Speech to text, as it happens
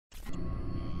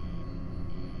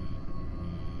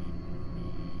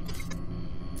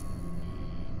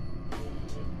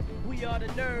are the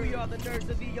nerds. We are the nerds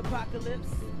of the apocalypse.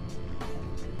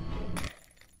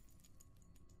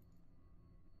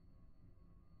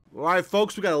 All right,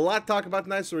 folks, we got a lot to talk about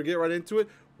tonight, so we're going to get right into it.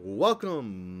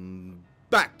 Welcome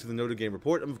back to the NotA Game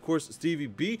Report. I'm, of course, Stevie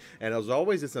B, and as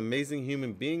always, this amazing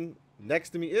human being next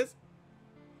to me is...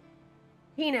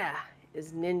 Tina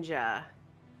is Ninja.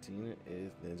 Tina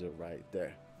is Ninja right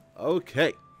there.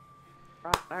 Okay.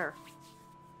 Right there.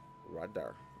 Right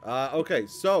there. Okay,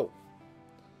 so,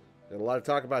 got a lot to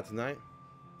talk about tonight.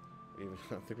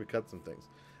 I think we cut some things.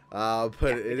 But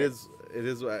yeah, it is,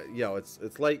 yo,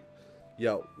 it's late.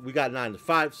 Yo, we got 9 to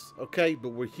 5s, okay? But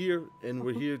we're here, and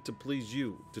we're here to please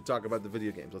you, to talk about the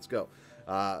video games. Let's go.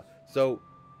 So,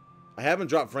 I haven't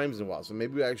dropped frames in a while, so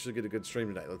maybe we actually get a good stream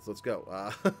tonight. Let's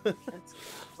go.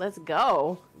 Let's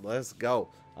go. Let's go.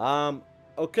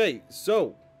 Okay,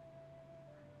 so,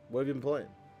 what have you been playing?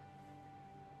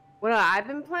 What have I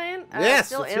been playing? Yes,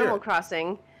 still Animal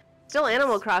Crossing. Still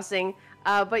Animal Crossing.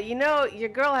 But you know, your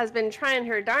girl has been trying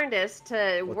her darndest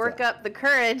to work up the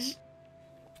courage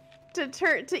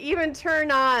to even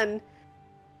turn on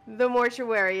the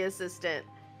mortuary assistant.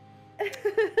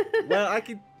 Well,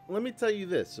 let me tell you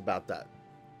this about that.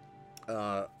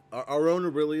 Our own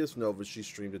Aurelius Nova, she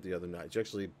streamed it the other night. She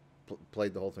actually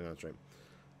played the whole thing on stream.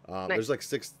 Nice. There's like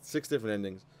six different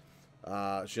endings.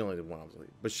 She only did one, obviously.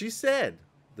 But she said,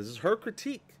 this is her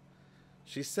critique.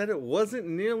 She said it wasn't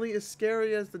nearly as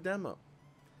scary as the demo.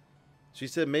 She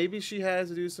said maybe she has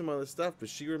to do some other stuff, but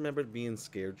she remembered being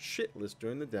scared shitless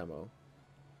during the demo.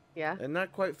 Yeah. And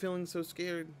not quite feeling so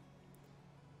scared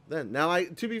then. Now, I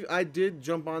did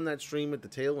jump on that stream at the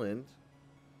tail end.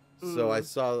 So I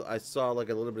saw like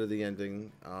a little bit of the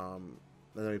ending. And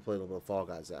then we played a little bit of Fall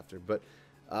Guys after. But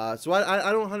so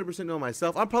I don't 100% know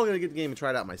myself. I'm probably going to get the game and try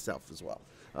it out myself as well.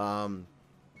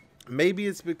 Maybe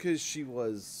it's because she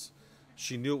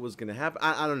knew it was going to happen.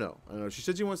 I don't know. She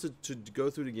said she wants to go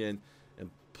through it again and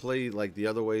play like the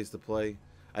other ways to play.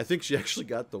 I think she actually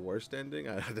got the worst ending.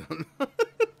 I don't know.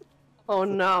 Oh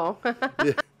no.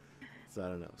 Yeah. So I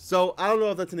don't know. So I don't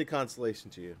know if that's any consolation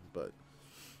to you, but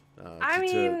I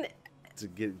mean, to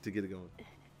get it going.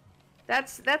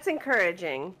 That's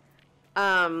encouraging.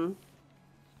 But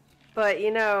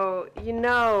you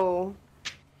know,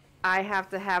 I have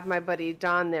to have my buddy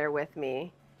Don there with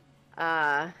me,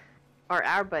 or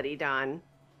our buddy Don,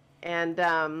 and He's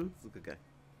a good guy.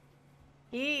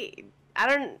 I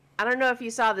don't know if you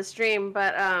saw the stream,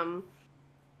 but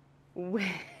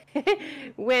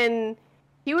when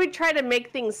he would try to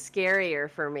make things scarier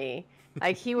for me,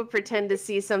 like he would pretend to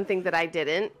see something that I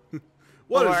didn't.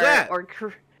 What is that? Or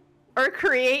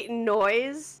create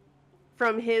noise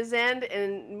from his end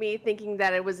and me thinking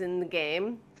that it was in the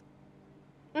game.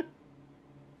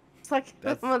 It's like,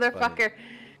 that's motherfucker.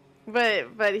 Funny.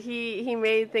 But he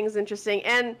made things interesting,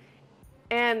 and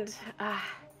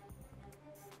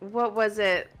what was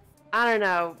it? I don't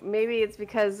know. Maybe it's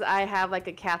because I have like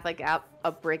a Catholic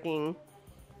upbringing,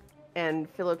 and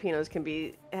Filipinos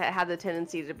can have the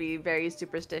tendency to be very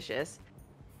superstitious.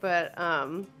 But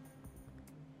I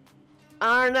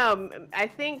don't know. I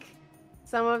think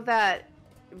some of that,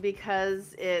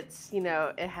 because it's,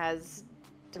 it has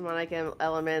demonic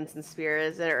elements and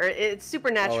spirits, or it's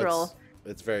supernatural. Oh,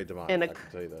 it's very demonic, I can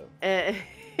tell you that. And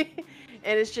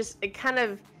it's just, it kind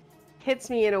of hits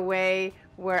me in a way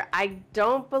where I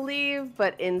don't believe,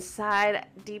 but inside,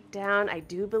 deep down, I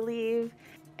do believe.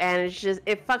 And it's just,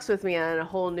 it fucks with me in a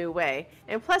whole new way.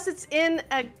 And plus, it's in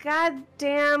a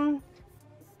goddamn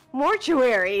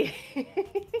mortuary.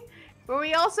 Where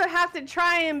we also have to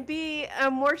try and be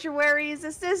a mortuary's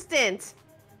assistant.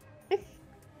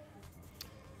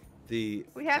 We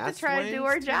have to try to do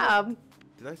our job.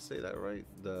 Did I say that right?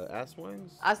 The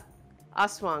Aswangs?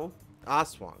 Aswang.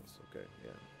 Aswangs, okay,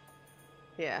 yeah.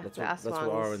 Yeah, that's what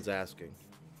Arwen's asking.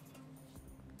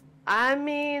 I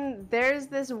mean, there's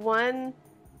this one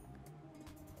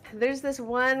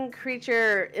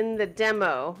creature in the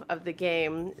demo of the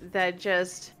game that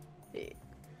just,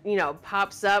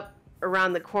 pops up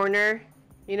around the corner.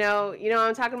 You know what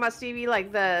I'm talking about, Stevie?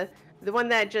 Like the one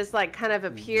that just like kind of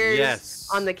appears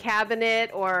on the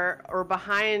cabinet or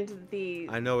behind the.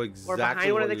 I know exactly or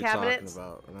behind one of the you're cabinets. Talking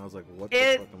about, and I was like, what the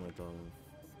fuck am I talking about?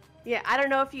 Yeah, I don't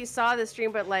know if you saw the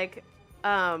stream, but like,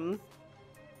 I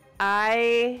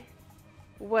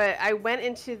went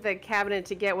into the cabinet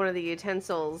to get one of the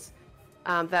utensils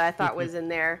that I thought was in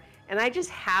there, and I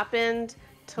just happened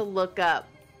to look up.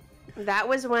 That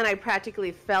was when I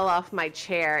practically fell off my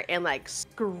chair and like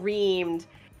screamed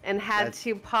and had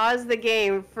to pause the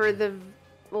game for the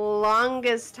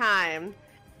longest time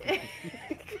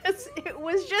Because it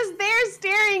was just there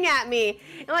staring at me.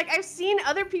 And like I've seen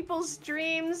other people's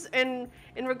streams and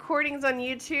recordings on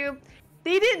YouTube.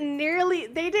 They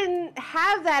didn't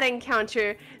have that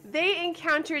encounter. They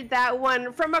encountered that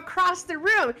one from across the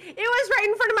room. It was right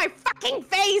in front of my fucking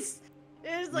face.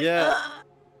 It was like, yeah.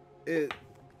 ugh.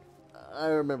 I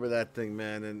remember that thing,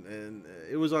 man, and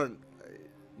it was on.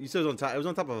 You said it was on top. It was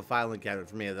on top of a filing cabinet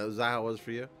for me. Was that how it was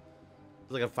for you? It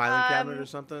was like a filing cabinet or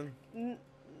something.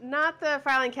 Not the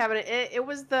filing cabinet. It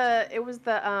was the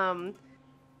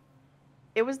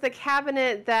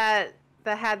cabinet that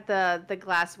had the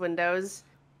glass windows,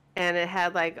 and it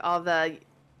had like all the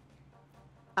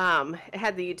it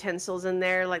had the utensils in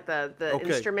there, like the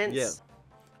instruments. Yeah,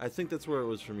 I think that's where it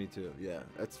was for me too. Yeah,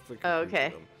 that's freaking. Oh,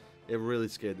 okay. It really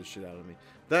scared the shit out of me.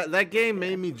 That game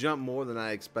made me jump more than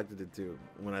I expected it to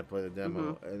when I played the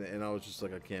demo, and I was just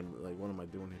like, I can't, like, what am I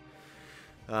doing here?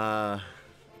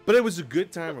 But it was a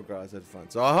good time regardless. I had fun.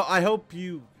 So I hope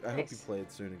you play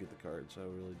it soon and get the cards. I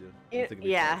really do. I think it'd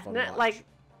be fun to watch. Like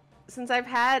since I've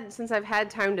had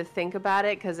time to think about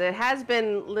it, because it has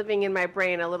been living in my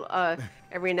brain a little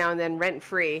every now and then rent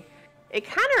free. It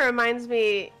kind of reminds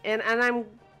me, and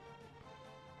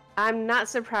I'm not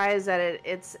surprised that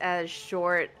it's as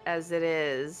short as it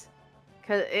is,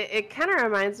 because it kind of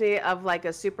reminds me of like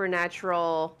a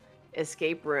supernatural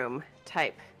escape room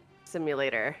type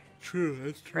simulator. True,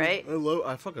 that's true. Right?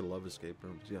 I fucking love escape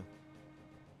rooms. Yeah.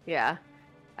 Yeah,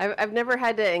 I've never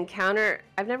had to encounter.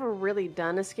 I've never really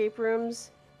done escape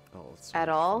rooms at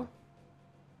all,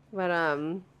 but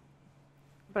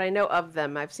I know of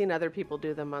them. I've seen other people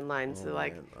do them online. So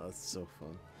like, man. Oh, that's so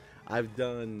fun. I've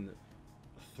done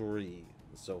 3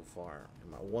 so far.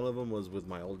 One of them was with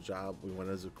my old job. We went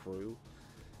as a crew,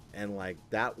 and like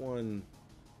that one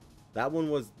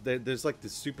was there's like the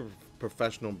super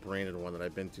professional branded one that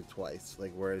I've been to twice,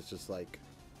 like where it's just like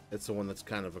it's the one that's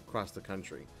kind of across the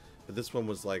country, but this one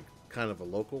was like kind of a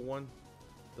local one,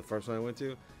 the first one I went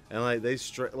to, and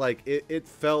like it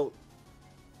felt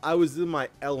I was in my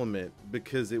element,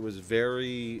 because it was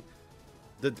very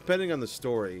depending on the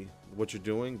story what you're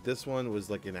doing. This one was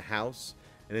like in a house,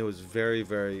 and it was very,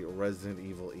 very Resident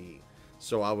Evil-y.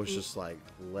 So I was just like,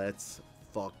 let's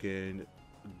fucking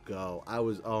go.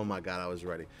 Oh my God, I was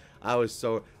ready. I was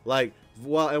so, like,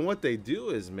 well, and what they do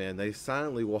is, man, they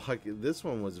silently walk. This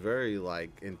one was very,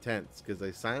 like, intense, because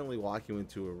they silently walk you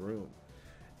into a room,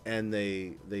 and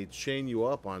they chain you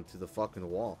up onto the fucking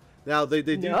wall. Now, they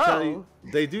do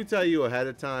tell you ahead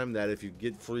of time that if you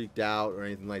get freaked out or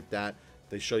anything like that,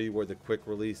 they show you where the quick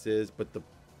release is, but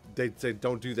they say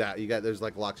don't do that. There's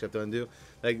like locks you have to undo.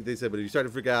 Like they said, but if you start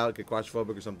to freak out, get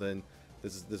claustrophobic or something,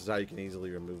 this is how you can easily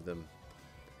remove them.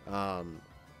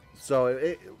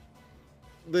 So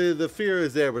the fear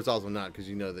is there, but it's also not, because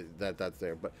you know that's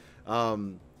there. But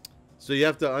so you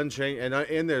have to unchain,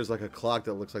 and there's like a clock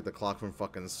that looks like the clock from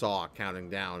fucking Saw counting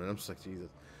down, and I'm just like, Jesus.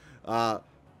 But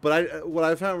what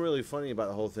I found really funny about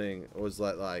the whole thing was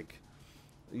that, like,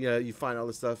 yeah, you find all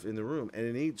this stuff in the room, and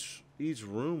in each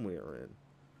room we were in,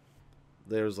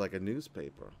 there's like a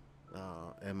newspaper,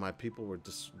 and my people were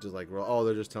just like, oh,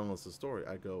 they're just telling us the story.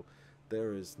 I go,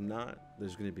 there's going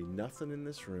to be nothing in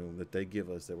this room that they give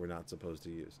us that we're not supposed to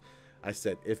use. I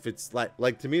said, if it's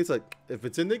like to me, it's like, if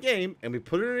it's in the game and we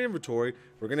put it in inventory,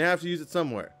 we're going to have to use it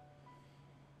somewhere.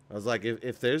 I was like,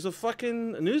 if there's a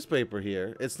fucking newspaper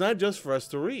here, it's not just for us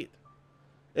to read.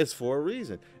 It's for a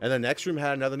reason. And the next room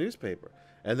had another newspaper.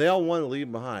 And they all wanted to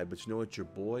leave behind. But you know what? Your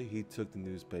boy, he took the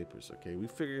newspapers, okay? We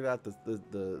figured out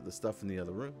the stuff in the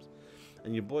other rooms.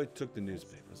 And your boy took the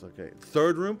newspapers, okay?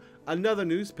 Third room, another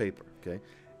newspaper, okay?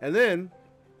 And then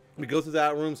we go through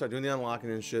that room, start doing the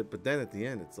unlocking and shit. But then at the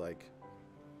end, it's like,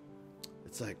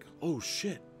 oh,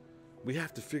 shit. We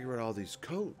have to figure out all these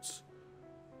codes.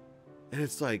 And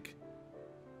it's like,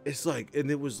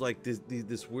 and it was like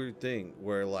this weird thing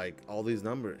where, like, all these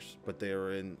numbers, but they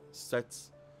were in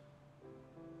sets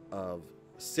of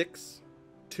 6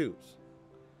 2s.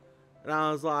 And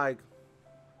I was like,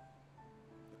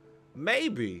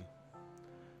 maybe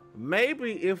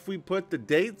if we put the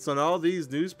dates on all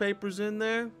these newspapers in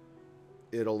there,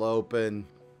 it'll open.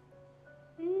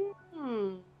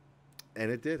 And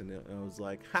it did, and I was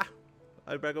like, ha,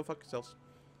 I'd better go fuck yourselves.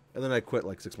 And then I quit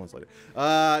like 6 months later.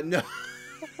 No.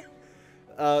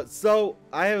 So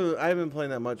I haven't been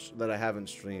playing that much that I haven't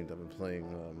streamed. I've been playing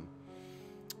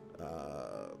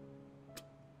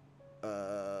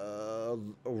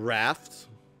Raft.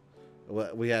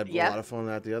 We had a lot of fun with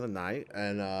that the other night,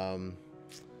 and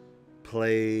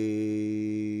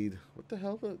played, what the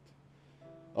hell?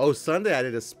 Oh, Sunday I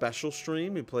did a special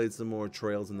stream. We played some more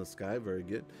Trails in the Sky. Very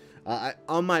good.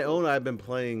 On my own, I've been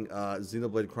playing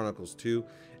Xenoblade Chronicles 2.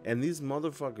 And these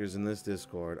motherfuckers in this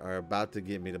Discord are about to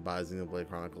get me to buy Xenoblade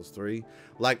Chronicles 3.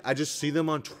 Like, I just see them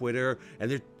on Twitter,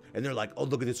 and they're like, oh,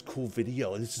 look at this cool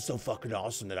video. This is so fucking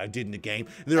awesome that I did in the game.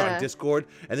 And they're on Discord,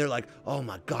 and they're like, oh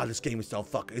my god, this game is so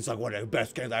fucking, it's like one of the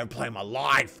best games I've ever played in my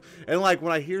life. And like,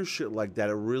 when I hear shit like that,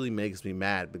 it really makes me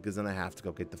mad, because then I have to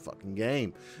go get the fucking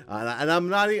game. And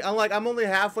I'm only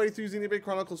halfway through Xenoblade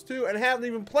Chronicles 2, and haven't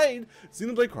even played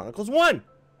Xenoblade Chronicles 1.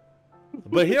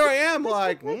 But here I am,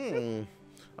 like,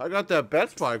 I got that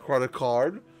Best Buy credit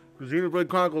card. Xenoblade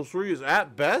Chronicles 3 is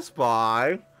at Best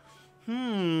Buy.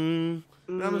 And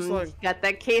I'm just like, got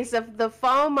that case of the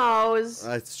FOMOs.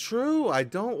 It's true. I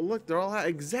don't look. They're all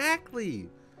exactly,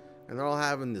 and they're all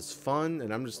having this fun.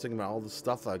 And I'm just thinking about all the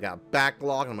stuff that I got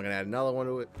backlogged. I'm gonna add another one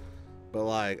to it. But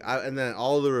like, and then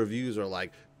all the reviews are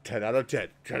like 10 out of 10,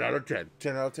 10 out of 10,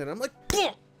 10 out of 10. I'm like,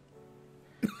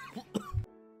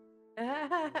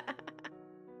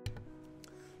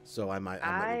 so I might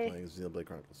be playing Xenoblade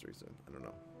Chronicles 3 soon. I don't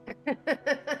know.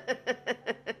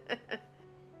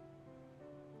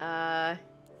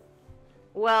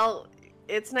 Well,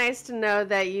 it's nice to know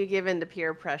that you give in to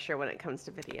peer pressure when it comes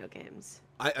to video games.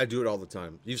 I do it all the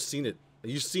time. You've seen it.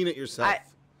 You've seen it yourself.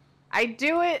 I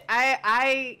do it.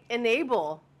 I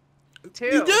enable too.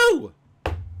 You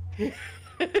do.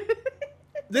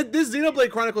 This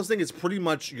Xenoblade Chronicles thing is pretty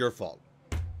much your fault.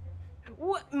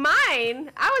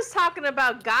 Mine? I was talking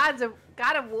about God of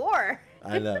War.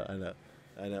 I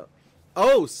know.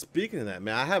 Oh, speaking of that,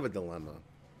 man, I have a dilemma.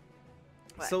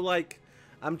 What? So, like,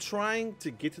 I'm trying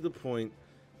to get to the point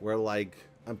where, like,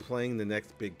 I'm playing the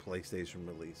next big PlayStation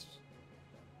release.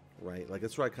 Right? Like,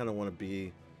 that's where I kind of want to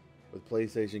be with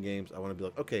PlayStation games. I want to be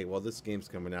like, okay, well, this game's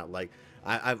coming out. Like,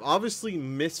 I've obviously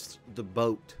missed the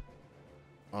boat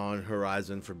on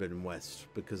Horizon Forbidden West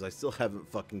because I still haven't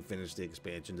fucking finished the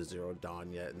expansion to Zero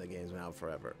Dawn yet, and the game's been out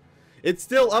forever. It's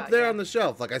still up there on the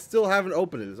shelf. Like, I still haven't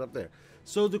opened it. It's up there.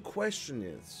 So the question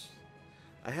is,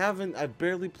 I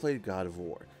barely played God of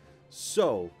War.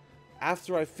 So,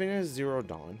 after I finish Zero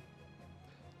Dawn,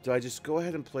 do I just go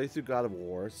ahead and play through God of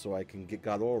War so I can get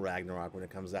God of War Ragnarok when it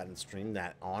comes out and stream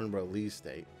that on release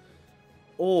date?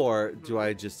 Or do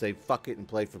I just say fuck it and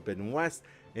play Forbidden West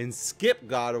and skip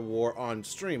God of War on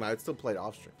stream? I would still play it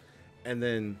off stream. And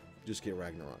then just get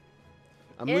Ragnarok.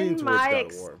 I'm leaning towards God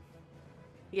of War.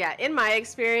 Yeah, in my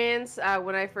experience,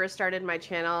 when I first started my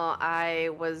channel,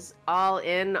 I was all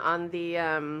in on the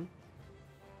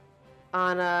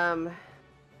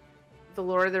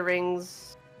Lord of the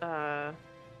Rings. What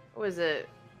was it?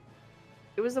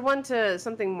 It was the one to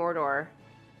something Mordor.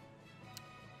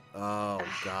 Oh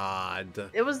God!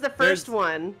 It was the first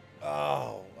one.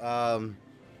 Oh,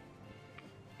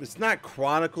 it's not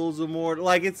Chronicles of Mordor.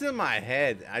 Like, it's in my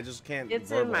head. I just can't.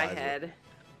 It's in my head.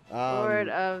 Lord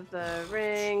of the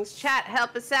Rings. Chat,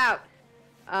 help us out.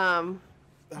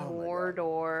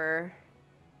 Mordor.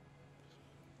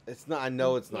 It's not. I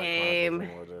know it's not Game.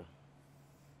 Chronicles of Mordor.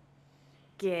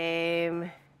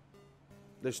 Game.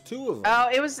 There's two of them. Oh,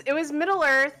 it was Middle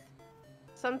Earth.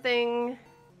 Something.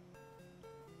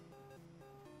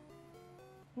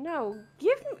 No,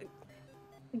 give me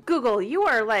Google. You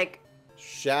are like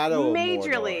Shadow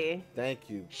majorly. Of Mordor. Thank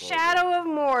you. Shadow of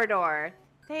Mordor.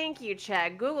 Thank you,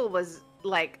 Chad. Google was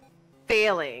like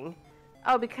failing.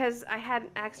 Oh, because I had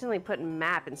accidentally put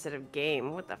map instead of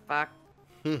game. What the fuck?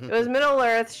 It was Middle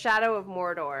Earth, Shadow of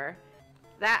Mordor.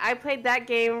 That I played that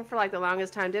game for like the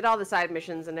longest time. Did all the side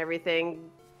missions and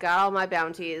everything. Got all my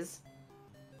bounties.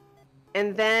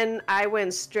 And then I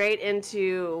went straight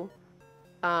into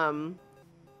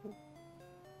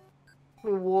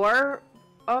War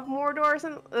of Mordor or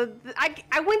something.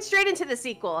 I went straight into the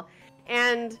sequel,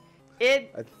 and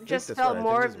it just felt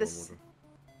more of this.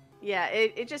 Yeah,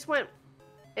 it just went.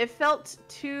 It felt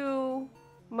too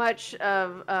much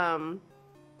of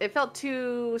it felt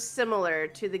too similar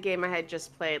to the game I had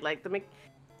just played. Like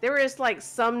there was like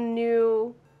some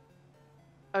new.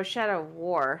 Oh, Shadow of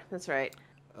War. That's right.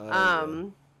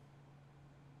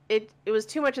 It was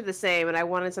too much of the same, and I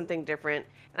wanted something different,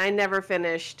 and I never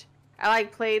finished. I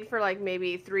like played for like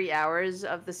maybe 3 hours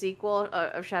of the sequel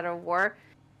of Shadow of War,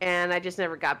 and I just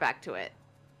never got back to it.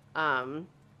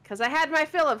 Because I had my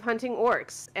fill of hunting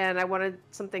orcs, and I wanted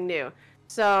something new.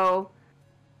 So,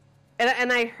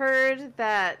 and I heard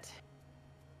that,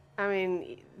 I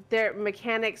mean, their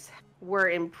mechanics were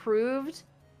improved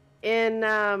in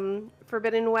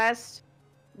Forbidden West,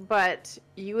 but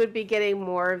you would be getting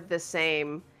more of the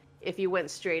same if you went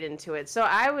straight into it. So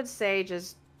I would say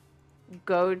just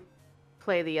go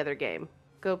play the other game.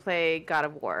 Go play God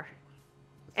of War.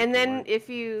 And then if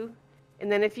you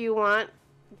want,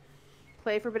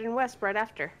 play Forbidden West right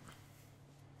after.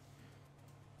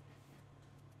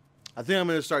 I think I'm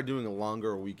gonna start doing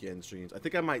longer weekend streams. I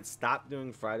think I might stop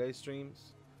doing Friday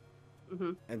streams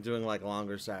and doing like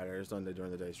longer Saturdays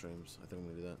during the day streams. I think I'm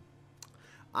gonna do that.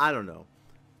 I don't know.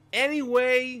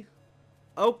 Anyway,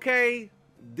 okay,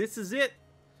 this is it.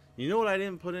 You know what I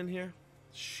didn't put in here?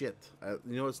 Shit.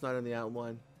 You know what's not in the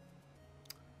outline?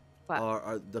 What?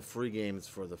 Are the free games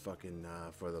for the fucking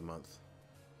for the month.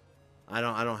 I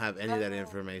don't have any of that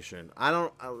information. I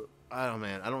don't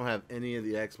man. I don't have any of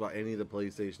the Xbox, any of the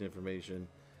PlayStation information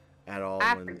at all.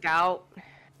 I forgot.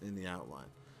 In the outline.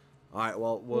 All right.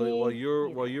 Well, while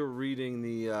you're reading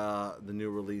the new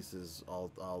releases,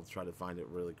 I'll try to find it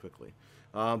really quickly.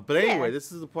 But anyway,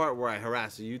 this is the part where I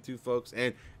harass the YouTube folks,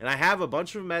 and I have a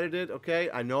bunch of them edited. Okay,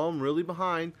 I know I'm really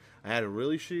behind. I had a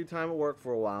really shitty time at work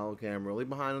for a while. Okay, I'm really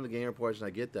behind on the game reports, and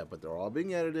I get that, but they're all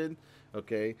being edited.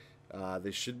 Okay,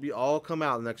 they should be all come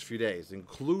out in the next few days,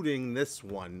 including this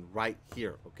one right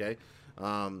here. Okay,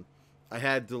 I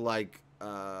had to like.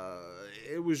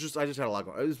 It was just I just had a lot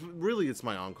going. It's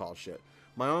my on-call shit.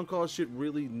 My on-call shit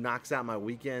really knocks out my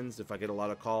weekends if I get a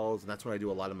lot of calls, and that's when I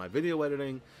do a lot of my video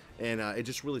editing, and it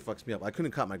just really fucks me up. I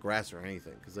couldn't cut my grass or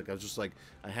anything because like I was just like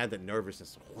I had that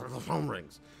nervousness. What are the phone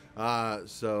rings?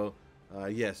 So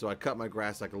I cut my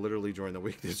grass like literally during the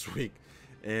week this week,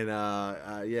 and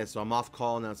so I'm off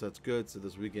call now, so that's good. So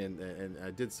this weekend, and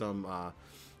I did some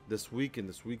this weekend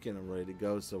I'm ready to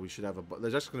go. So we should have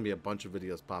there's just going to be a bunch of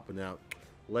videos popping out.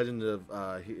 Legend of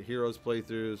Heroes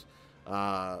playthroughs.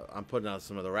 I'm putting out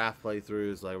some of the Raft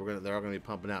playthroughs. Like they're all gonna be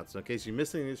pumping out. So in case you're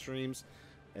missing these streams,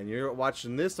 and you're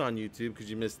watching this on YouTube because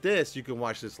you missed this, you can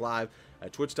watch this live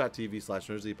at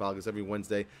twitch.tv/NerdsOfTheApocalypse every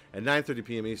Wednesday at 9:30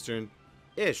 p.m. Eastern,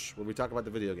 where we talk about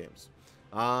the video games.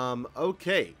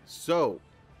 Okay, so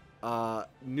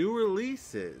new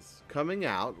releases coming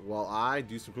out while I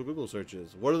do some quick Google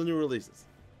searches. What are the new releases?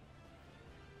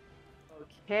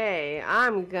 Okay,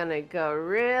 I'm gonna go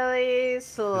really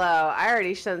slow. I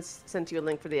already sent you a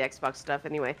link for the Xbox stuff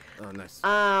anyway. Oh, nice.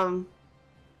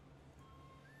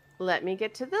 Let me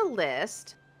get to the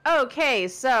list. Okay,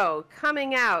 so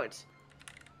coming out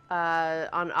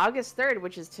on August 3rd,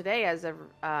 which is today as of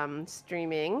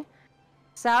streaming,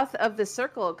 South of the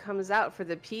Circle comes out for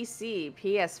the PC,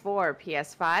 PS4,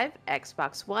 PS5,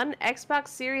 Xbox One, Xbox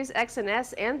Series X and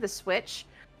S, and the Switch.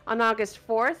 On August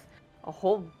 4th, a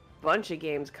whole bunch of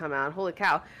games come out. Holy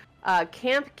cow.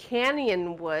 Camp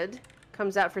Canyonwood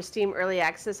comes out for Steam Early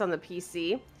Access on the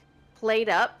PC. Played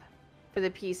Up for the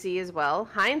PC as well.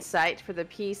 Hindsight for the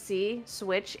PC,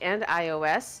 Switch, and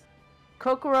iOS.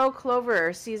 Kokoro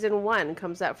Clover Season 1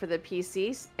 comes out for the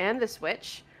PC and the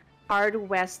Switch. Hard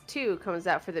West 2 comes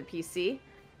out for the PC.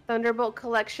 Thunderbolt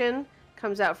Collection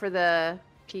comes out for the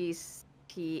PS4,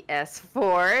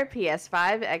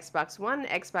 PS5, Xbox One,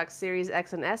 Xbox Series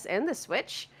X and S, and the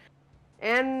Switch.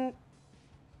 And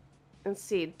let's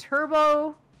see,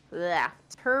 Turbo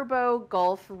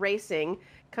Golf Racing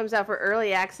comes out for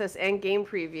early access and game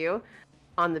preview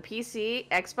on the PC,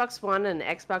 Xbox One, and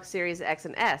Xbox Series X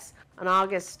and S. On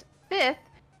August 5th,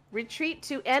 Retreat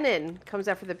to Enin comes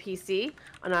out for the PC.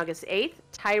 On August 8th,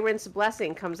 Tyrant's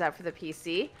Blessing comes out for the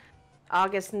PC.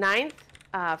 August 9th,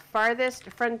 Farthest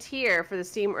Frontier for the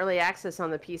Steam Early Access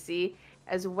on the PC,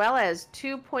 as well as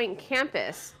 2 Point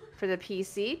Campus for the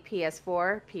PC,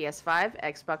 PS4, PS5,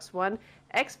 Xbox One,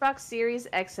 Xbox Series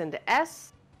X and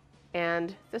S,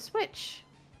 and the Switch.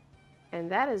 And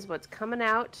that is what's coming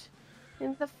out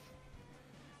in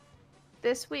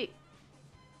this week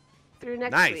through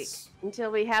next week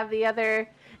until we have the other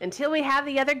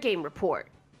game report.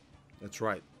 That's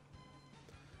right.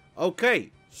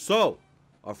 Okay, so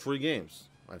our free games.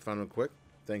 I found them quick.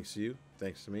 Thanks to you.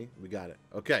 Thanks to me. We got it.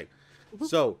 Okay,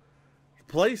 so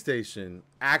PlayStation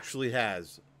actually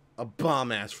has a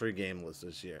bomb-ass free game list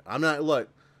this year. I'm not, look,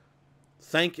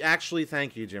 thank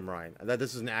you, Jim Ryan.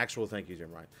 This is an actual thank you,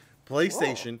 Jim Ryan.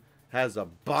 PlayStation has a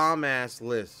bomb-ass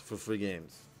list for free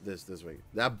games this week.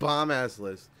 That bomb-ass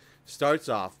list starts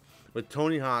off with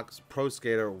Tony Hawk's Pro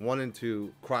Skater 1 and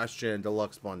 2 Cross-Gen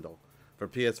Deluxe Bundle for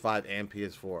PS5 and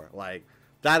PS4. Like,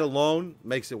 that alone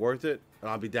makes it worth it, and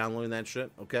I'll be downloading that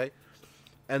shit, okay?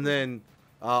 And then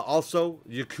also,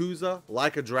 Yakuza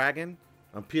Like a Dragon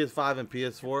on PS5 and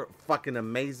PS4. Fucking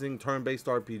amazing turn-based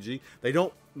RPG. They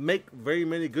don't make very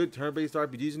many good turn-based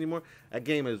RPGs anymore. That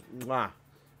game is mwah.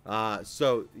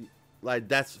 So, like,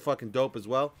 that's fucking dope as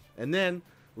well. And then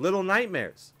Little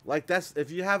Nightmares. Like, that's, if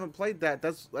you haven't played that,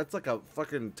 that's like a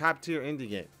fucking top-tier indie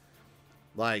game.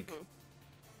 Like,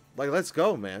 let's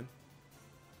go, man.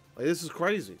 Like, this is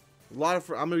crazy. I'm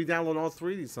gonna be downloading all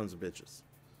 3 of these sons of bitches.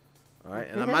 All right,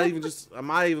 and I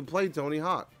might even play Tony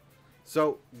Hawk.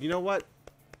 So you know what?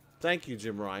 Thank you,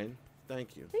 Jim Ryan.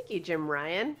 Thank you. Thank you, Jim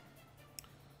Ryan.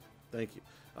 Thank you.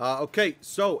 Okay,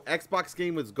 so Xbox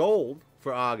Game with Gold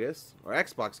for August, or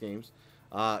Xbox games.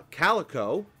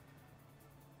 Calico.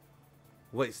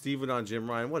 Wait, Steven on Jim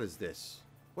Ryan. What is this?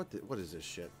 What is this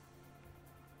shit?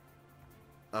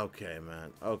 Okay,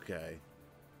 man. Okay.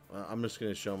 I'm just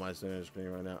going to show my center screen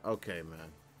right now. Okay, man.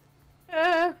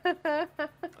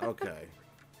 Okay.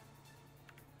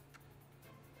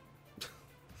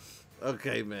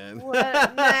 Okay, man. What?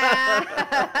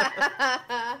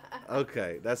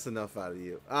 Okay, that's enough out of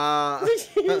you. All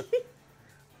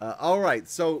right,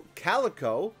 so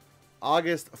Calico,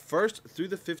 August 1st through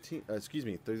the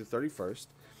 15th, through the 31st.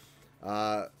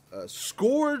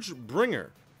 Scourge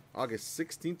Bringer, August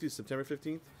 16th through September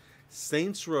 15th.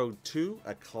 Saints Row 2,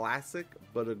 a classic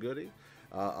but a goodie,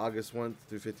 August 1st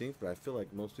through 15th. But I feel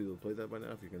like most people have played that by now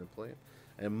if you're going to play it.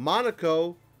 And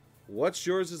Monaco, What's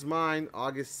Yours Is Mine,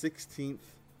 August 16th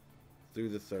through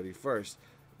the 31st.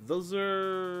 Those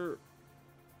are...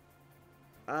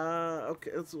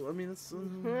 okay,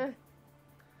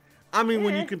 I mean,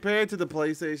 when you compare it to the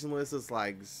PlayStation list, it's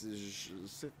like,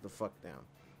 sit the fuck down.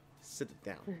 Sit it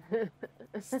down.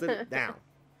 Sit it down.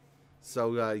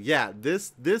 So, yeah,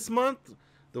 this month,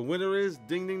 the winner is,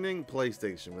 ding, ding, ding,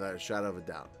 PlayStation, without a shadow of a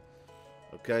doubt.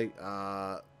 Okay,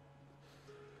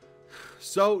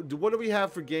 so, what do we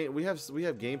have for game? We have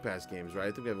Game Pass games, right?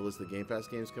 I think we have a list of Game Pass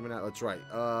games coming out. That's right.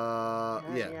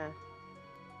 Yeah.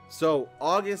 So,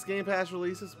 August Game Pass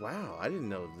releases. Wow, I didn't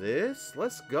know this.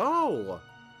 Let's go.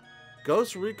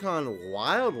 Ghost Recon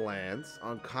Wildlands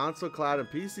on console, cloud, and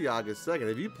PC August 2nd.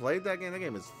 Have you played that game? That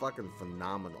game is fucking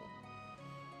phenomenal.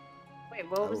 Wait,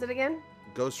 what was it again?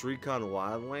 Ghost Recon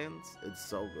Wildlands. It's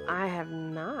so good. I have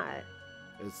not.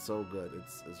 It's so good.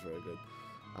 It's very good.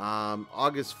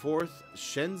 August 4th,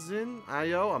 Shenzhen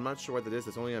IO. I'm not sure what that is.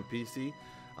 It's only on PC.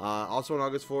 Also on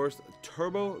August 4th,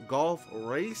 Turbo Golf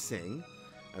Racing.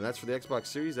 And that's for the Xbox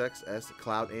Series X, S,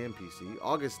 Cloud, and PC.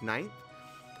 August 9th,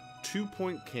 2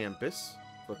 Point Campus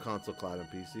for console, cloud, and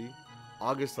PC.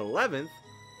 August 11th,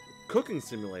 Cooking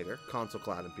Simulator, console,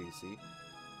 cloud, and PC.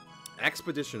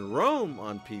 Expedition Rome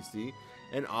on PC.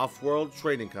 And Off-World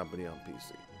Trading Company on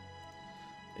PC.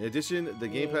 In addition, the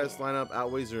Game Pass lineup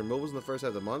outweighs the removals in the first half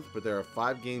of the month, but there are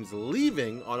 5 games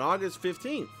leaving on August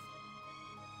 15th.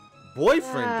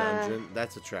 Boyfriend Dungeon,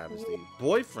 that's a travesty.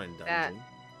 Boyfriend Dungeon.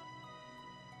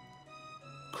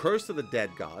 Curse of the Dead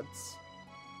Gods.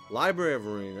 Library of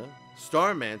Arena.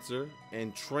 Starmancer.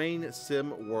 And Train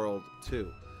Sim World 2.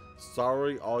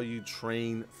 Sorry, all you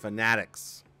train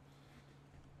fanatics.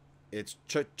 It's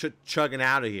chugging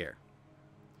out of here.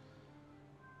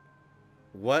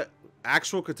 What?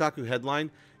 Actual Kotaku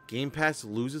headline, Game Pass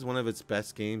loses one of its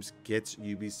best games, gets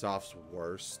Ubisoft's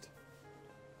worst.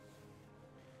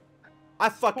 I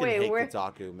fucking hate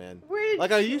Kotaku, man.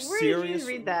 Like, are you serious? Did you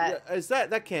read that? Is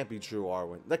that can't be true,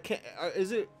 Arwen? That can't.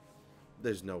 Is it?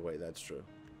 There's no way that's true.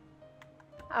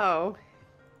 Oh.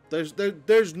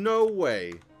 There's no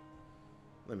way.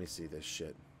 Let me see this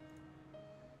shit.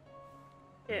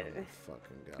 Yeah. Oh,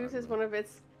 fucking God. Who's is one of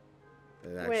its?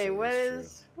 Wait, what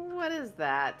is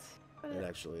that? It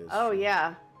actually is. Oh, true.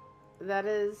 Yeah. That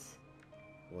is...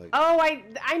 Like, oh,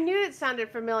 I knew it sounded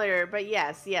familiar, but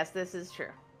yes, this is true.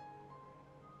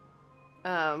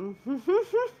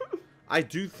 I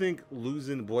do think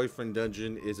losing Boyfriend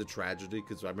Dungeon is a tragedy,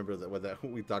 because I remember that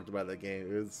we talked about that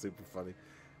game. It was super funny.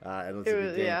 And it's a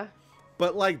good game. Yeah.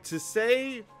 But, like, to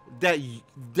say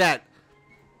that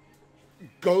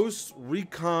Ghost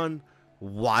Recon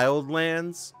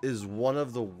Wildlands is one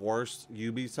of the worst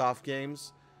Ubisoft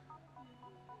games,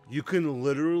 you can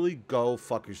literally go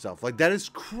fuck yourself. Like, that is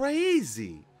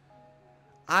crazy.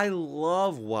 I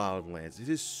love Wildlands. It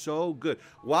is so good.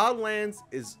 Wildlands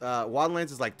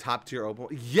is like top tier open.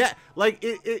 Yeah, like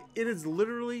it is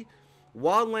literally.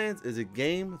 Wildlands is a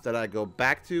game that I go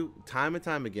back to time and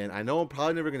time again. I know I'm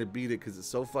probably never gonna beat it because it's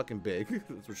so fucking big.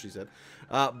 That's what she said.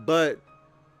 But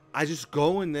I just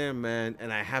go in there, man,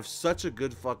 and I have such a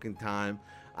good fucking time.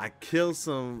 I kill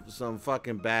some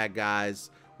fucking bad guys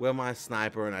with my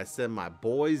sniper, and I send my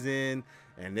boys in,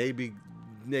 and they be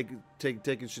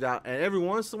taking shit out. And every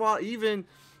once in a while, even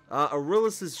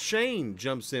Arilys's Shane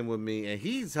jumps in with me, and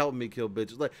he's helping me kill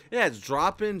bitches. Like, yeah, it's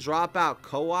drop in, drop out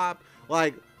co-op.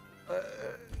 Like,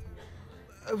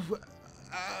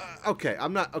 okay,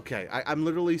 I'm not okay. I'm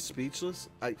literally speechless.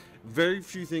 Very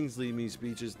few things leave me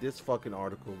speechless. This fucking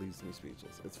article leaves me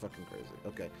speechless. It's fucking crazy.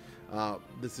 Okay,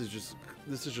 this is just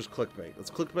clickbait.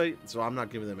 It's clickbait, so I'm not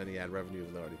giving them any ad revenue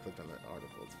even though I already clicked on that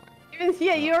article. It's fine.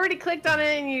 Yeah, you already clicked on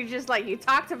it and you just like you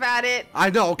talked about it. I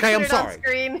know. Okay, I'm put it on sorry.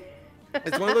 screen.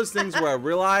 It's one of those things where I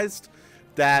realized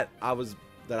that I was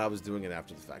doing it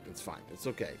after the fact. It's fine. It's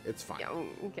okay. It's fine. Yeah,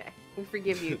 okay. We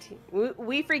forgive you.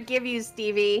 We forgive you,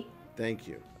 Stevie. Thank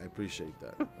you. I appreciate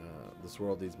that. This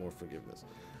world needs more forgiveness.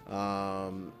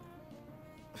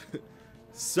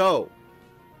 So,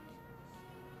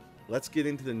 let's get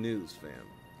into the news, fam.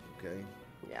 Okay?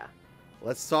 Yeah.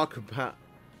 Let's talk about...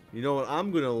 You know what?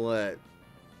 I'm going to let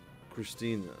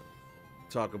Christina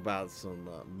talk about some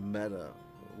meta.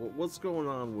 What's going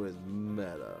on with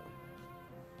meta?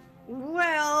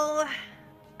 Well,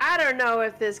 I don't know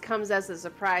if this comes as a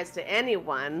surprise to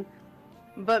anyone,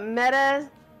 but Meta,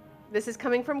 this is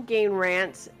coming from Game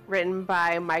Rant, written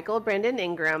by Michael Brandon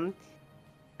Ingram.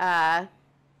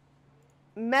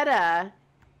 Meta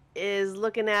is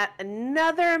looking at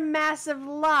another massive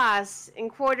loss in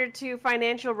Q2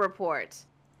 financial report.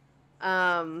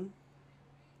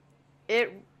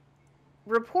 It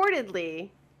reportedly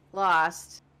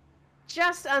lost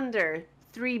just under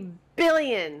 $3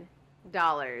 billion.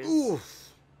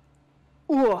 Oof.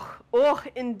 Oh,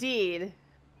 indeed.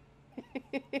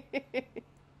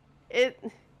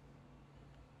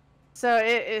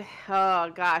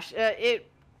 Oh gosh.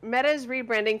 Meta's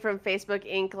rebranding from Facebook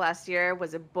Inc. last year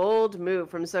was a bold move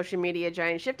from social media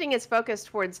giant, shifting its focus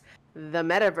towards the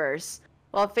metaverse.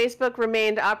 While Facebook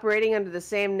remained operating under the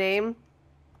same name,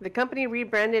 the company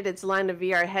rebranded its line of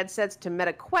VR headsets to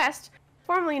Meta Quest,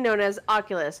 formerly known as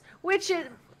Oculus,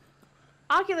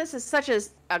 Oculus is such a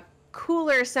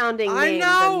cooler sounding name. I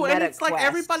know, than and Meta it's like Quest.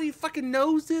 everybody fucking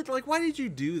knows it. Like, why did you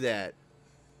do that?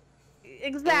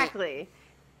 Exactly.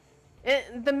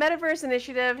 The Metaverse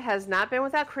initiative has not been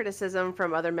without criticism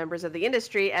from other members of the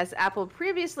industry, as Apple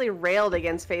previously railed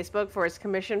against Facebook for its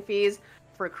commission fees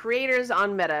for creators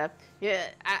on Meta. Yeah,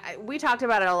 we talked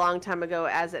about it a long time ago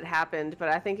as it happened, but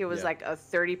I think it was like a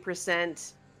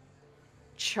 30%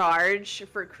 charge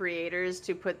for creators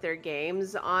to put their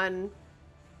games on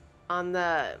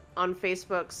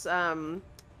Facebook's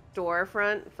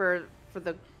storefront for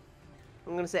the,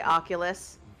 I'm gonna say,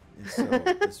 Oculus.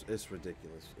 It's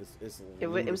ridiculous. It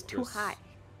was too high.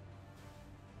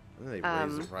 And they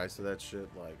raised the price of that shit.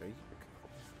 Like, are you...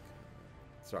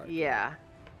 Sorry. Yeah,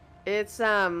 it's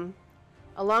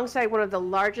alongside one of the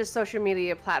largest social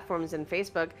media platforms in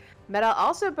Facebook. Meta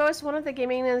also boasts one of the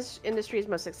gaming industry's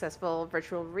most successful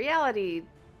virtual reality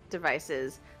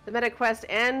devices. The Meta Quest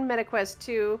and Meta Quest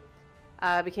 2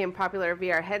 became popular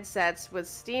VR headsets with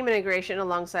Steam integration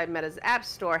alongside Meta's App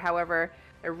Store. However,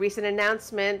 a recent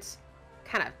announcement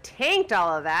kind of tanked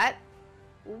all of that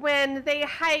when they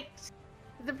hiked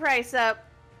the price up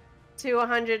to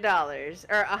 $100,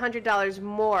 or $100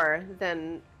 more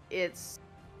than its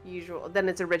original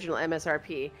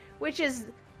MSRP, which is,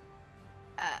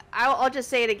 I'll just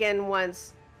say it again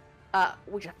once,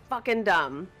 which is fucking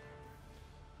dumb.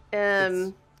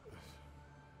 I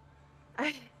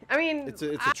mean, it's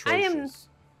atrocious.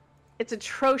 It's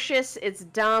atrocious. It's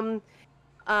dumb.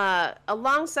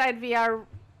 Alongside VR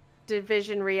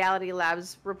division, Reality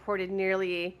Labs reported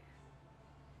nearly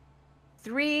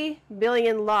 $3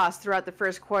 billion loss throughout the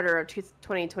first quarter of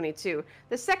 2022.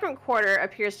 The second quarter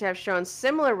appears to have shown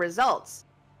similar results.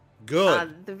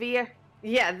 Good. The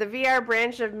VR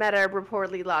branch of Meta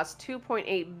reportedly lost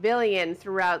 $2.8 billion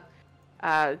throughout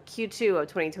Q2 of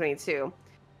 2022,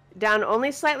 down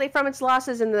only slightly from its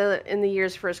losses in the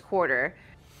year's first quarter.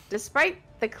 Despite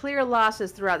the clear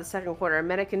losses throughout the second quarter,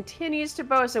 Meta continues to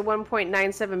boast a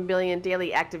 1.97 billion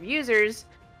daily active users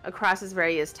across its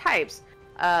various types,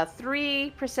 a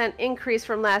 3% increase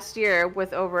from last year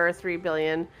with over 3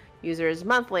 billion users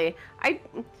monthly.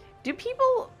 Do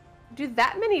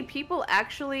that many people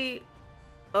actually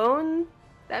own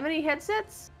that many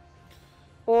headsets?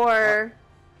 Or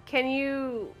can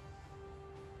you...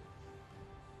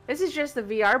 This is just the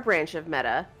VR branch of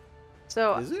Meta.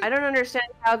 So I don't understand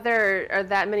how there are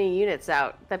that many units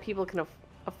out that people can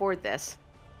afford this.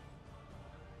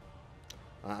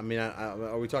 I mean,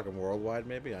 are we talking worldwide?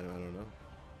 Maybe I don't know.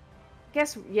 I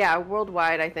guess yeah,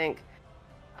 worldwide. I think.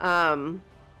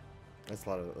 That's a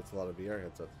lot of VR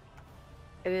headsets.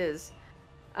 It is.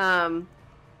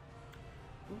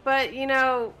 But you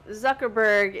know,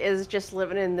 Zuckerberg is just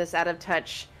living in this out of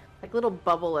touch, like, little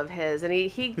bubble of his, and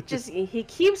he just he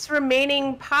keeps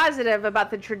remaining positive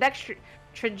about the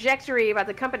trajectory about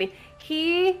the company.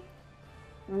 He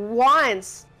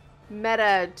wants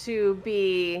Meta to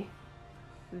be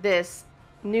this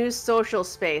new social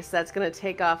space that's going to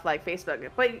take off like Facebook.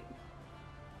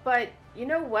 But you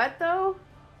know what though?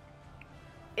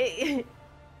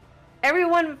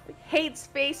 Everyone hates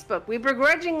Facebook. We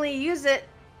begrudgingly use it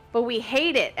but we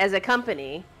hate it as a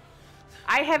company.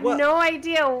 I have Well- no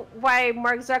idea why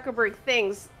Mark Zuckerberg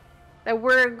thinks that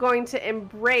we're going to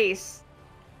embrace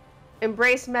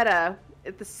Meta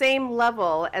at the same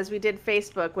level as we did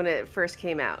Facebook when it first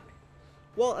came out.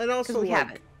 Well, and also we like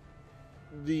haven't.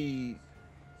 the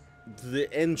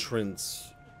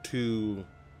entrance to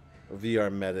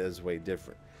VR Meta is way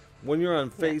different. When you're on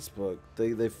Facebook,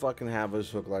 they fucking have us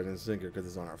hook, line, and sinker because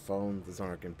it's on our phones, it's on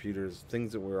our computers,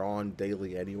 things that we're on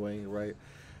daily anyway, right?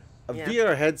 A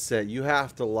VR headset, you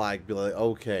have to like be like,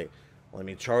 okay, let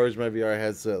me charge my VR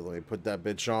headset, let me put that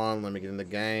bitch on, let me get in the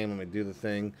game, let me do the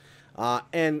thing.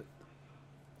 And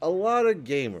a lot of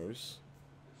gamers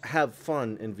have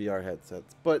fun in VR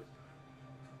headsets, but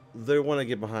they want to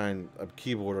get behind a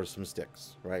keyboard or some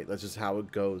sticks, right? That's just how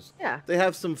it goes. Yeah. They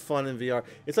have some fun in VR.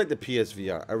 It's like the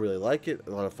PSVR. I really like it. A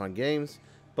lot of fun games.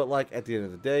 But like at the end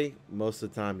of the day, most of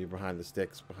the time you're behind the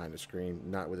sticks, behind the screen,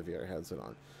 not with a VR headset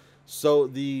on. So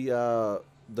the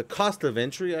cost of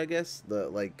entry, I guess,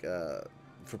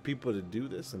 for people to do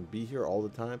this and be here all the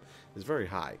time is very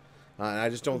high. And I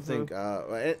just don't think,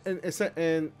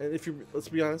 and if you, let's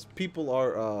be honest, people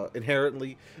are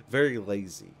inherently very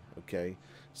lazy. Okay,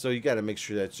 so you got to make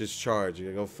sure that's just charged. You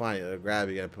got to go find it, grab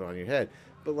it, you got to put it on your head.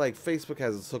 But like Facebook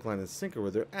has a hook, line, and sinker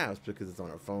with their apps because it's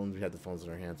on our phones. We have the phones in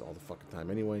our hands all the fucking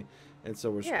time anyway, and so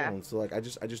we're scrolling. So like, I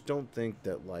just don't think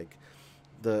that like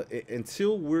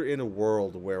until we're in a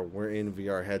world where we're in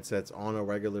VR headsets on a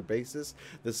regular basis,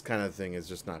 this kind of thing is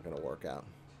just not going to work out.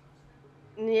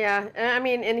 Yeah, I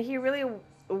mean, and he really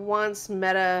wants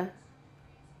Meta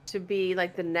to be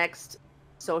like the next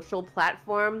social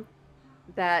platform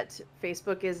that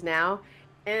Facebook is now.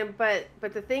 And but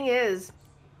the thing is,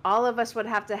 all of us would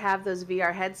have to have those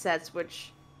VR headsets,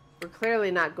 which we're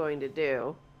clearly not going to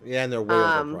do. Yeah, and they're way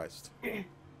overpriced.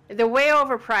 They're way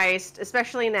overpriced,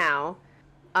 especially now.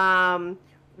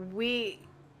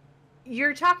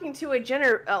 You're talking to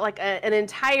an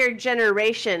entire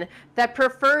generation that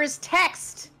prefers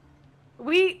text.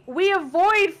 We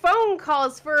avoid phone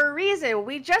calls for a reason.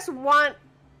 We just want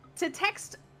to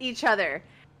text each other.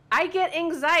 I get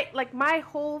anxiety. Like, my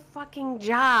whole fucking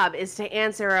job is to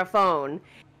answer a phone,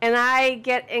 and I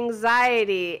get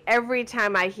anxiety every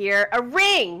time I hear a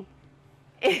ring.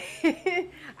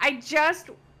 I just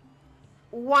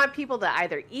want people to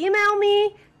either email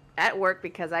me at work,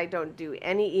 because I don't do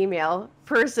any email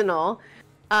personal,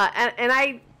 and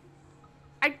I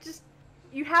just,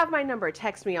 you have my number,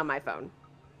 text me on my phone.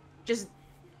 Just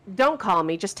don't call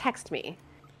me, just text me.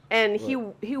 And he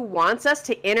wants us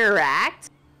to interact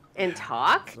and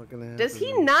talk. Does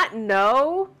he not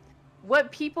know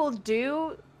what people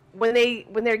do when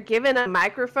they're given a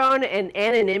microphone and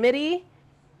anonymity?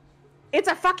 It's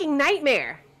a fucking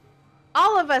nightmare.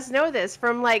 All of us know this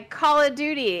from like Call of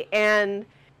Duty and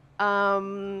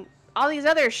all these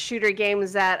other shooter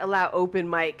games that allow open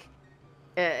mic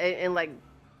and like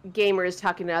gamers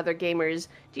talking to other gamers.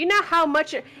 Do you know how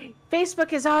much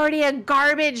Facebook is already a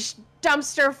garbage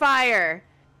dumpster fire?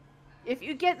 If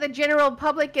you get the general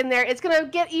public in there, it's gonna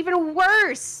get even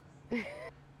worse.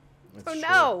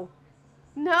 So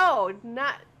no,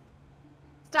 not.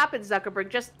 Stop it, Zuckerberg.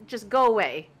 Just go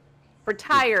away.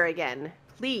 Retire again,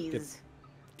 please.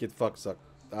 Get fucked,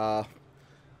 Zuck.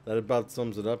 That about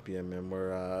sums it up, yeah, man.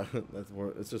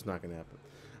 It's just not gonna happen.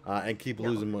 And keep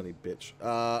losing money, bitch.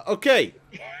 Okay.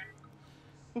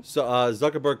 So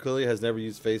Zuckerberg clearly has never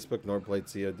used Facebook nor played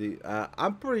COD.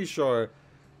 I'm pretty sure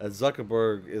that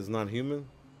Zuckerberg is not human.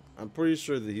 I'm pretty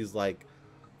sure that he's like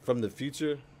from the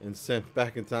future and sent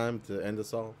back in time to end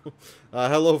us all.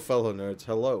 Hello, fellow nerds.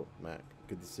 Hello, Mac.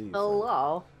 Good to see you.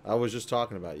 Hello. Friend. I was just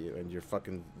talking about you and your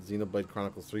fucking Xenoblade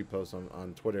Chronicles 3 post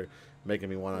on Twitter, making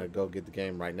me want to go get the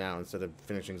game right now instead of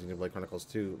finishing Xenoblade Chronicles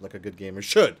 2 like a good gamer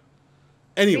should.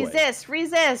 Anyway.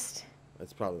 Resist.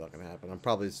 That's probably not going to happen. I'm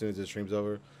probably, as soon as this stream's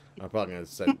over, I'm probably going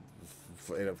to set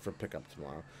for pickup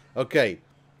tomorrow. Okay.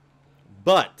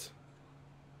 But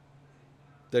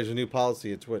there's a new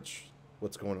policy at Twitch.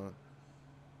 What's going on?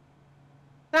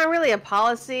 Not really a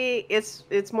policy.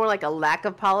 It's more like a lack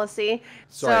of policy.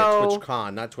 Sorry,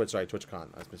 TwitchCon, not Twitch. Sorry, TwitchCon.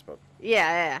 I misspoke.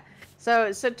 Yeah. So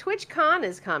TwitchCon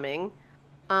is coming,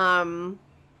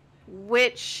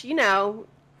 which, you know,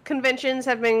 conventions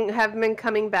have been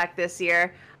coming back this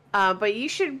year, but you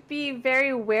should be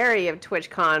very wary of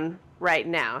TwitchCon right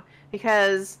now,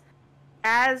 because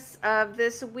as of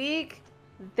this week,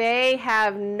 they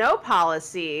have no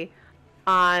policy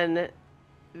on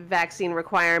vaccine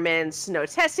requirements, no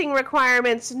testing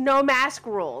requirements, no mask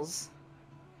rules.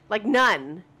 Like,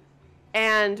 none.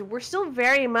 And we're still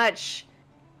very much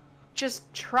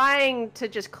just trying to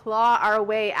just claw our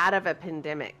way out of a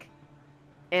pandemic.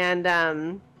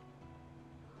 And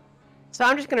So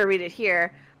I'm just going to read it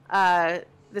here.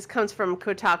 This comes from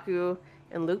Kotaku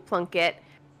and Luke Plunkett.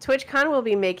 TwitchCon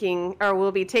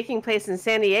will be taking place in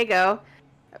San Diego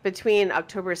between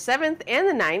October 7th and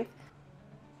the 9th.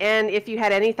 And if you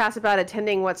had any thoughts about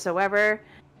attending whatsoever,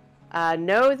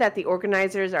 know that the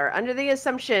organizers are under the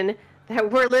assumption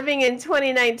that we're living in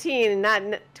 2019 and not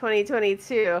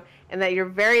 2022, and that you're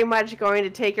very much going to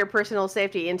take your personal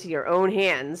safety into your own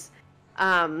hands.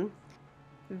 Let's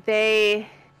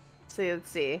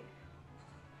see.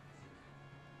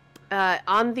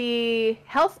 On the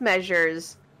health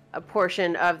measures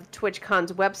portion of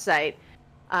TwitchCon's website,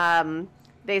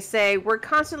 they say, we're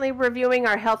constantly reviewing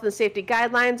our health and safety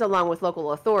guidelines along with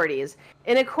local authorities.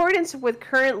 In accordance with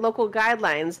current local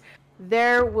guidelines,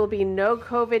 there will be no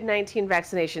COVID-19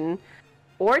 vaccination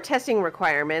or testing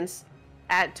requirements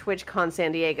at TwitchCon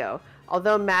San Diego.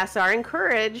 Although masks are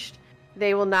encouraged,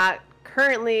 they are not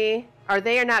currently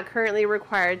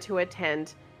required to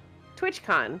attend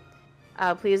TwitchCon.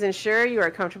 Please ensure you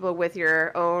are comfortable with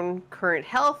your own current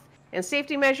health and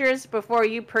safety measures before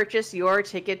you purchase your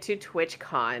ticket to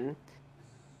TwitchCon.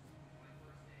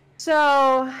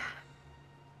 So,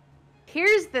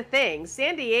 here's the thing.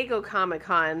 San Diego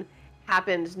Comic-Con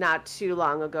happened not too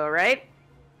long ago, right?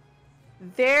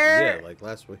 Yeah, like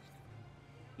last week.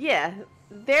 Yeah,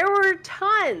 there were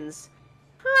tons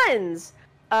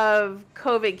of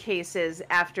COVID cases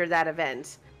after that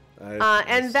event.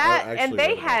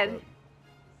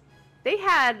 They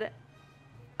had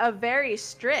a very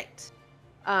strict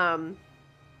health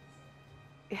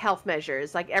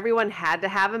measures. Like, everyone had to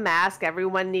have a mask,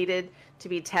 everyone needed to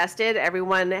be tested,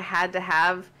 everyone had to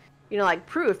have, like,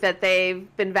 proof that they've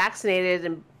been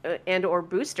vaccinated and or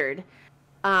boosted.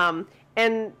 And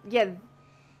yeah,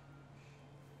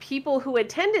 people who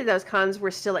attended those cons were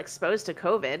still exposed to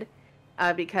COVID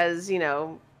because,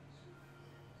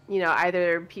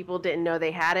 either people didn't know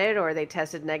they had it, or they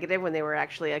tested negative when they were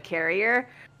actually a carrier,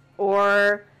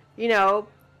 or,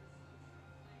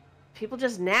 people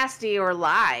just nasty or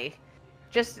lie.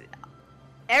 Just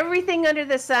everything under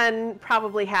the sun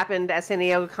probably happened at San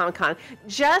Diego Comic-Con.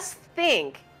 Just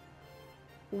think,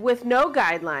 with no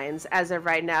guidelines as of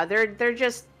right now, they're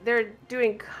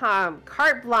doing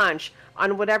carte blanche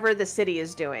on whatever the city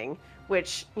is doing,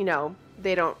 which,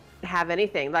 they don't have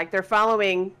anything. Like, they're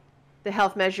following the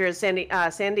health measures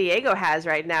San Diego has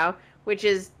right now, which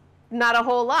is not a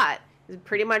whole lot. It's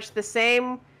pretty much the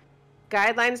same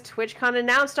guidelines TwitchCon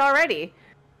announced already.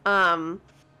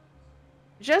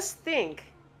 Just think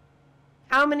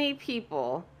how many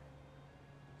people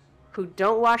who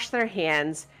don't wash their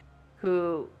hands,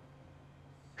 who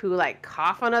like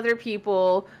cough on other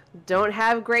people, don't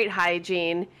have great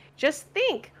hygiene. Just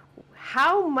think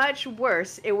how much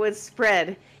worse it would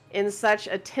spread in such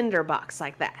a tinderbox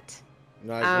like that.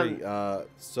 No, I agree.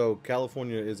 So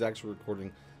California is actually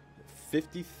recording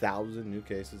 50,000 new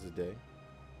cases a day.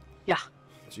 Yeah.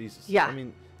 Jesus. Yeah. I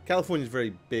mean, California's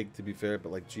very big, to be fair,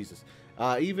 but like, Jesus.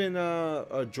 Even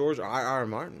George R.R.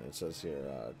 Martin, it says here,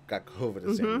 got COVID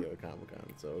at San Diego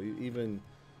Comic-Con. So even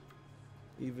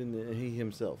he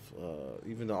himself,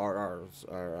 even the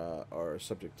RRs are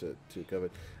subject to COVID.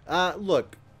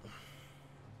 Look,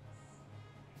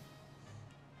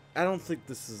 I don't think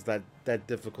this is that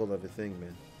difficult of a thing,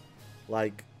 man.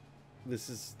 Like, this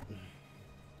is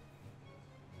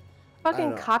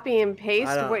fucking copy and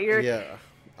paste what you're. Yeah,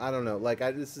 I don't know. Like,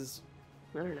 this is.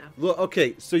 I don't know. Look,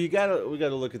 okay, so we gotta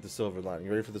look at the silver lining.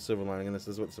 You ready for the silver lining? And this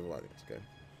is what the silver lining is, okay?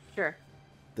 Sure.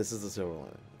 This is the silver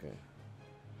lining, okay?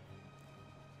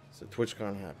 So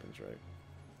TwitchCon happens, right?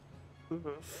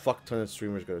 Fuck ton of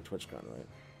streamers go to TwitchCon, right?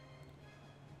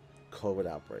 COVID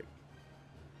outbreak.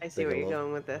 I see where you're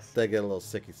going with this. They get a little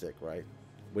sicky sick, right?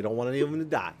 We don't want any of them to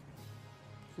die.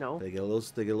 No. They get a little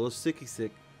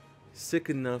sicky sick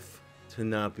enough to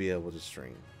not be able to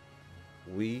stream.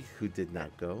 We who did not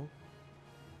go,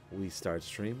 we start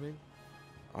streaming.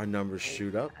 Our numbers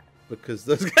shoot up because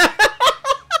those guys.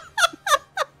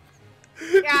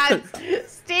 God,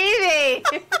 Stevie.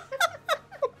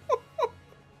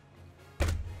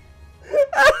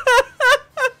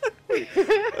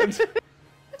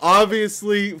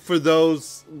 Obviously, for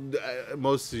those,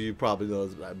 most of you probably know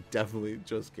this, but I'm definitely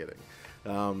just kidding.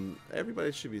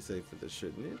 Everybody should be safe with this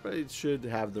shit. And everybody should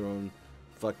have their own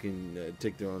fucking,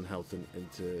 take their own health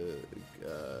into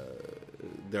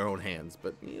their own hands.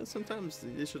 But, sometimes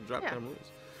they should drop down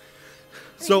rules.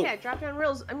 So, yeah, drop down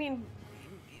rules. I mean,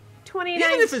 2019.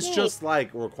 Even if it's just like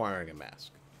requiring a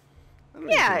mask.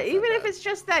 Yeah, even if it's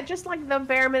just that, just like the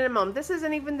bare minimum. This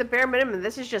isn't even the bare minimum.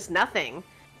 This is just nothing.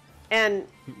 And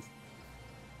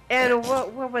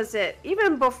what was it?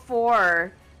 Even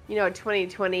before,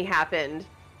 2020 happened,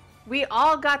 we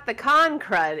all got the con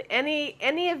crud. Any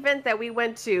event that we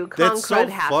went to, con That's crud so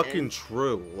happened. fucking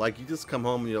true. Like, you just come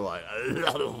home and you're like,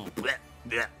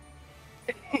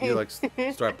 you like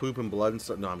start pooping blood and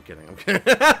stuff. No, I'm kidding. I'm kidding.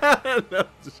 No,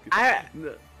 just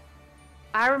kidding.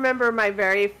 I remember my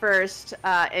very first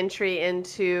entry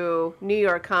into New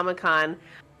York Comic Con.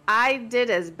 I did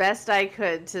as best I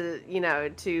could to,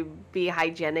 to be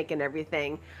hygienic and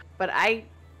everything. But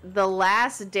the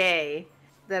last day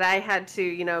that I had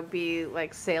to, be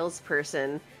like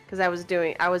salesperson, because I was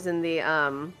in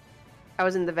the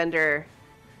vendor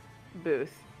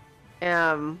booth.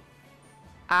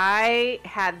 I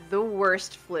had the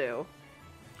worst flu,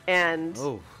 and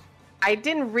I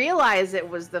didn't realize it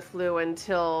was the flu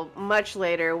until much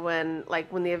later when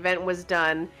the event was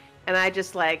done, and I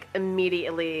just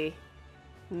immediately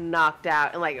knocked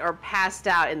out and or passed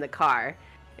out in the car.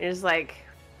 And it was like,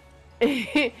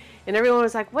 and everyone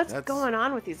was like, "What's going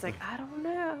on with you?" It's like, I don't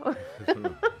know.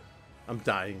 I'm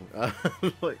dying.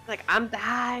 I'm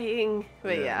dying.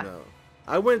 But yeah. No.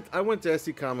 I went to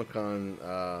SC Comic Con.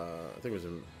 I think it was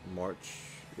in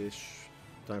March-ish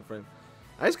time frame.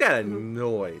 I just got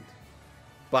annoyed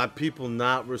by people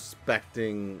not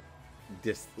respecting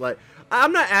this.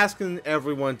 I'm not asking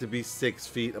everyone to be 6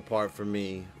 feet apart from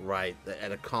me, right?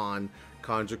 At a con.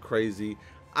 Cons are crazy.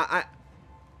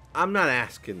 I'm not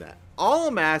asking that. All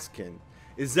I'm asking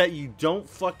is that you don't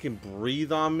fucking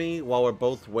breathe on me while we're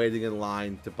both waiting in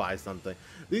line to buy something.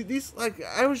 These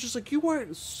I was just like, you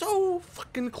weren't so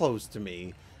fucking close to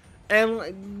me,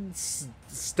 and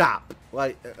stop.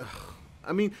 I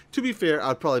mean, to be fair,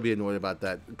 I'd probably be annoyed about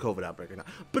that COVID outbreak or not.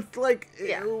 But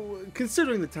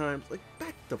considering the times,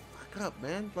 back the fuck up,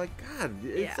 man. God,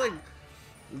 it's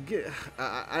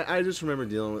I just remember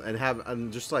dealing with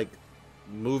and just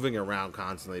moving around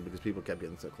constantly because people kept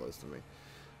getting so close to me,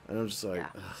 and I'm just like,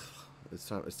 it's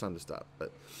time to stop.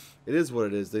 But it is what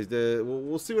it is.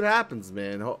 We'll see what happens,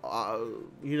 man.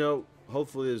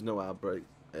 Hopefully there's no outbreak.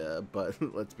 But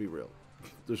let's be real.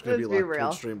 There's gonna be a lot of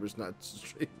Twitch streamers not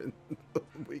streaming the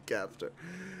week after.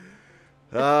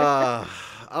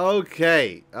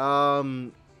 Okay.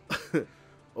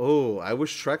 Oh, I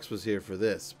wish Trex was here for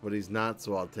this, but he's not,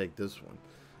 so I'll take this one.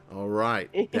 All right.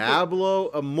 Diablo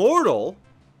Immortal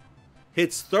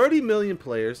hits 30 million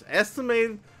players,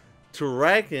 estimated to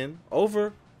rake in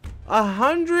over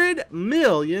 $100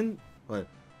 million. What?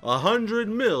 $100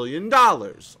 million. I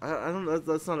don't know.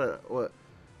 That's not a what.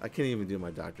 I can't even do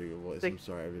my Dr. Your voice. I'm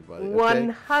sorry, everybody.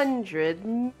 Okay?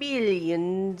 $100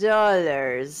 million.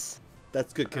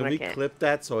 That's good. Can we clip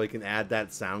that so I can add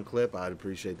that sound clip? I'd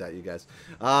appreciate that, you guys.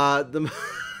 The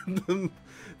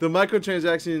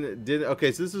microtransaction did...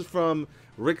 Okay, so this is from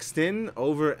Rick Stin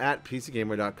over at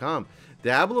PCGamer.com.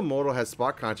 Diablo Immortal has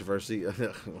sparked controversy.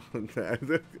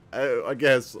 I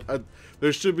guess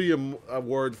there should be a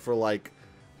word for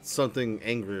something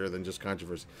angrier than just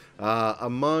controversy.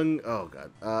 Among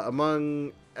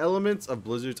elements of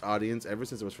Blizzard's audience ever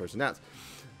since it was first announced.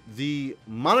 The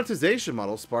monetization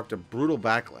model sparked a brutal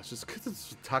backlash just because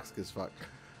it's toxic as fuck.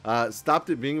 Stopped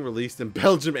it being released in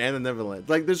Belgium and the Netherlands.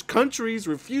 There's countries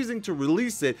refusing to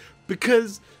release it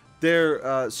because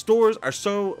their stores are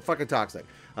so fucking toxic.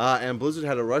 And Blizzard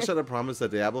had to rush out a promise that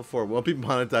Diablo 4 won't be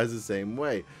monetized the same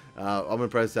way. I'm going to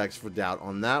press X for doubt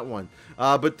on that one.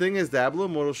 But thing is, Diablo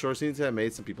Immortal sure seems to have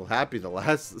made some people happy. The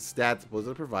last stats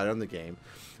Blizzard provided on the game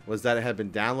was that it had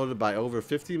been downloaded by over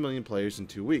 50 million players in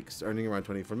 2 weeks, earning around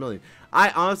 24 million.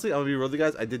 I honestly, I'm going to be real with you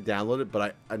guys, I did download it,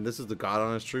 but and this is the god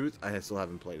honest truth, I still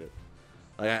haven't played it.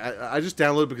 I just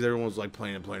downloaded it because everyone was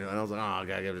playing it, and I was like, oh, I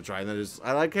gotta give it a try. And then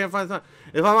I can't find time.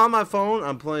 If I'm on my phone,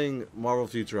 I'm playing Marvel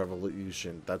Future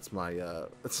Revolution. That's my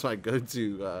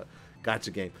go-to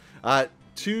gacha game.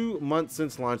 2 months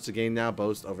since launch, the game now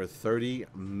boasts over 30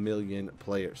 million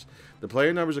players. The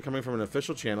player numbers are coming from an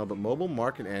official channel, but mobile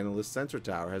market analyst Sensor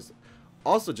Tower has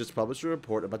also just published a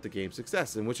report about the game's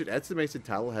success, in which it estimates the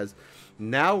title has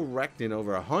now raked in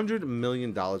over $100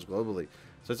 million globally.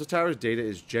 Sensor Tower's data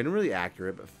is generally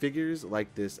accurate, but figures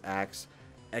like this acts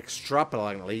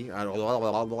extrapolatingly.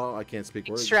 I can't speak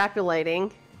words.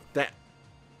 Extrapolating.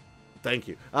 Thank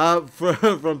you.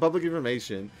 From public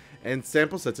information and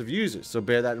sample sets of users, so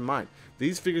bear that in mind.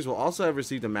 These figures will also have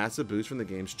received a massive boost from the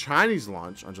game's Chinese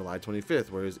launch on July 25th,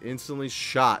 where it was instantly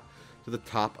shot to the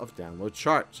top of download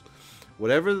charts.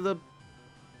 Whatever the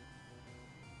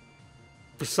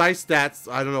precise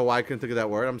stats, I don't know why I couldn't think of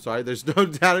that word, I'm sorry. There's no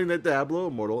doubting that Diablo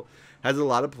Immortal has a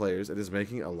lot of players and is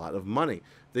making a lot of money.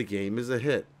 The game is a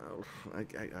hit.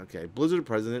 Okay, Blizzard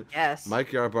president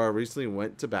Mike Yarbar recently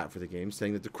went to bat for the game,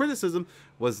 saying that the criticism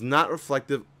was not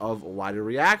reflective of wider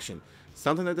reaction.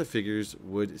 something that the figures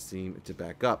would seem to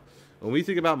back up. When we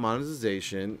think about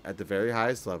monetization at the very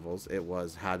highest levels, it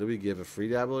was how do we give a free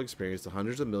Diablo experience to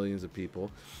hundreds of millions of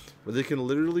people where they can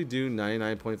literally do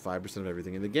 99.5% of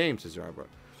everything in the game, says Yarbrough.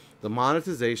 The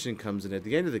monetization comes in at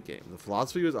the end of the game. The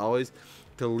philosophy was always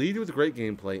to lead with great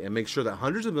gameplay and make sure that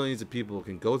hundreds of millions of people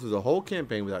can go through the whole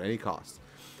campaign without any cost.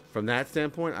 From that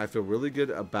standpoint, I feel really good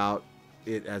about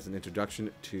it as an introduction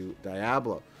to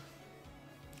Diablo.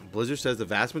 Blizzard says the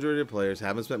vast majority of players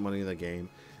haven't spent money in the game,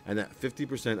 and that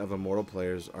 50% of Immortal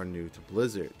players are new to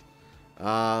Blizzard.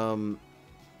 I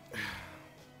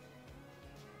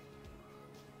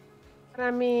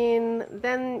mean,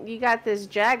 then you got this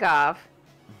Jagoff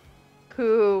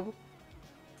who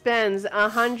spends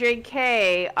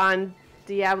 100K on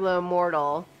Diablo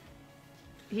Immortal.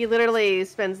 He literally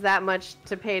spends that much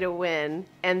to pay to win,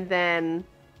 and then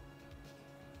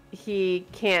he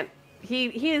can't.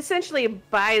 He essentially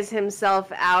buys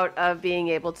himself out of being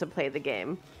able to play the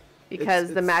game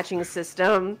because the matching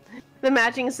system,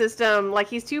 like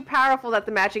he's too powerful that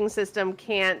the matching system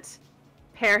can't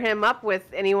pair him up with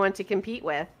anyone to compete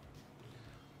with.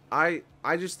 I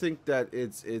just think that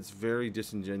it's very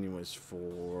disingenuous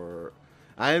for.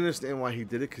 I understand why he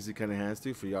did it because he kind of has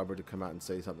to for Yarbrough to come out and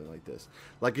say something like this.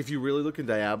 Like if you really look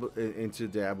into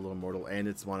Diablo Immortal and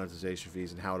its monetization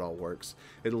fees and how it all works,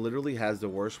 it literally has the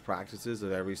worst practices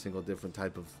of every single different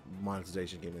type of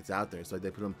monetization game that's out there. It's like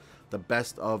they put them the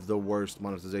best of the worst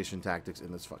monetization tactics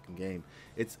in this fucking game.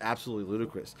 It's absolutely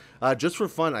ludicrous. Just for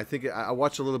fun, I think I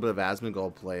watched a little bit of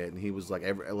Asmongold play it, and he was like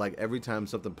every time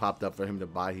something popped up for him to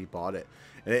buy, he bought it.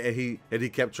 And he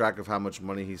kept track of how much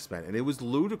money he spent, and it was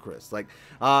ludicrous. Like,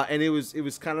 and it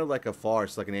was kind of like a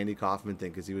farce, like an Andy Kaufman thing,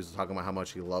 because he was talking about how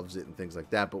much he loves it and things like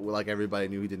that. But like everybody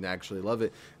knew he didn't actually love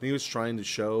it, and he was trying to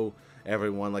show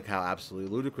everyone like how absolutely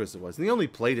ludicrous it was. And he only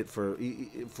played it for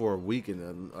a week,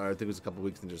 and or I think it was a couple of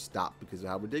weeks, and just stopped because of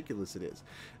how ridiculous it is.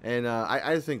 And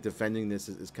I think defending this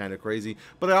is kind of crazy.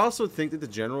 But I also think that the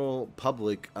general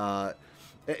public.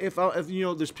 If you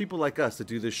know, there's people like us that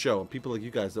do this show and people like you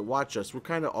guys that watch us, we're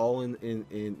kind of all in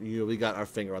you know, we got our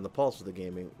finger on the pulse of the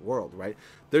gaming world, right?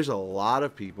 There's a lot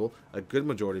of people, a good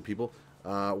majority of people,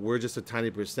 we're just a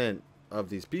tiny percent of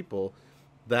these people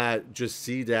that just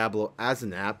see Diablo as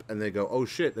an app and they go, oh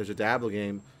shit, there's a Diablo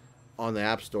game on the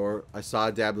App Store. I saw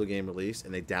a Diablo game release,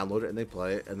 and they download it and they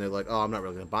play it and they're like, oh, I'm not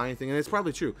really gonna buy anything, and it's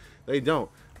probably true. They don't.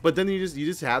 But then you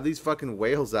just have these fucking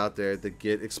whales out there that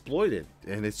get exploited,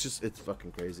 and it's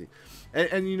fucking crazy.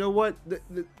 And you know what?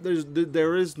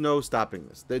 There is no stopping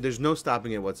this. There's no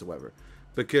stopping it whatsoever,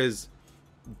 because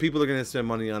people are gonna spend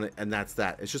money on it, and that's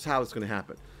that. It's just how it's gonna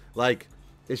happen. Like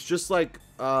it's just like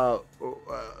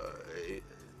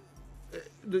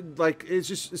it's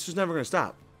just never gonna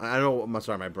stop. I know. I'm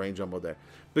sorry, my brain jumbled there,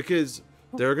 because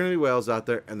there are going to be whales out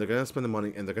there, and they're going to spend the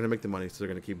money, and they're going to make the money, so they're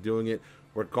going to keep doing it,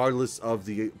 regardless of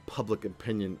the public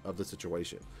opinion of the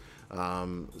situation.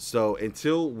 So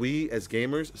until we, as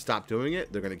gamers, stop doing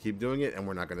it, they're going to keep doing it, and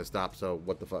we're not going to stop, so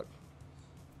what the fuck?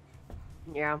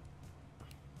 Yeah.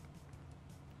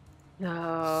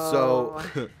 No. So,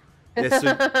 yeah,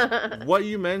 so what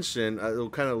you mentioned, it'll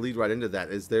kind of lead right into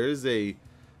that, is there is a...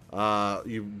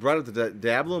 you brought up the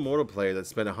Diablo Immortal player that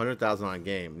spent $100,000 on a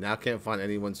game. Now can't find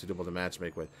anyone suitable to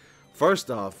matchmake with. First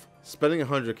off, spending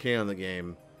 $100K on the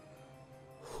game.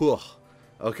 Whew.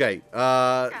 Okay.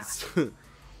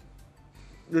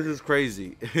 This is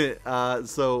crazy. This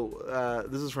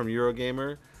is from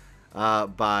Eurogamer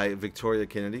by Victoria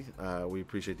Kennedy. We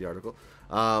appreciate the article.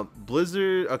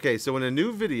 Blizzard. Okay, so in a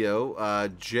new video,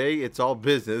 Jay It's All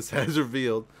Business has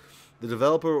revealed the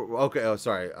developer. Okay. Oh,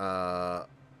 sorry.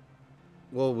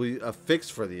 Well, a fix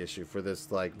for the issue for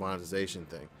this like monetization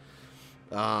thing.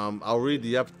 I'll read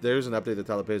there's an update that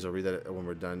Tyler pays. I'll read that when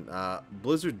we're done.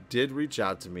 Blizzard did reach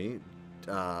out to me.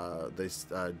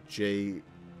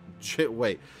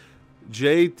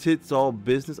 J Tits All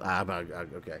Business.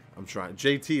 Okay, I'm trying.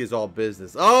 JT is all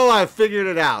business. Oh, I figured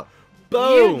it out.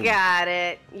 Boom. You got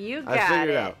it. I figured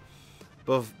it out.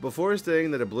 Before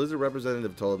saying that a Blizzard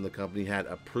representative told him the company had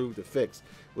approved the fix,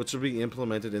 which will be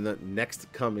implemented in the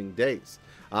next coming days.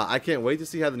 I can't wait to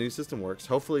see how the new system works.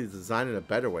 Hopefully it's designed in a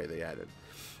better way, they added.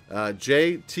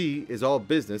 JT is all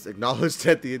business acknowledged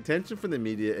that the attention from the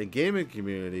media and gaming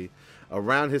community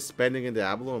around his spending in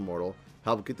Diablo Immortal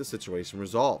helped get the situation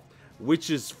resolved, which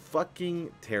is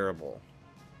fucking terrible.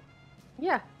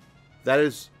 Yeah. That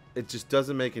is, it just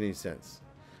doesn't make any sense.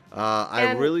 Go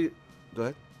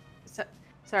ahead.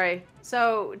 Sorry.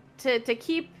 So to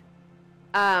keep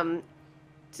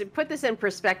to put this in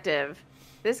perspective,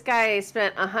 this guy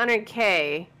spent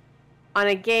 $100K on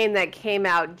a game that came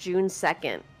out June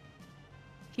 2nd.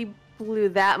 he blew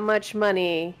that much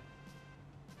money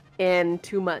in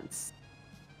 2 months.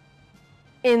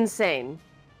 Insane.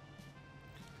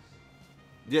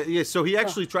 Yeah. So he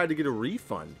actually tried to get a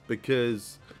refund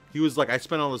because he was like, I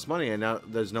spent all this money and now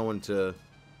there's no one to.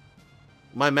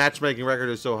 My matchmaking record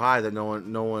is so high that no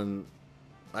one.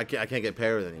 I can't get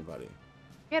paired with anybody.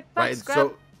 Get fucked, Right.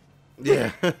 scrub. So,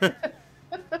 yeah.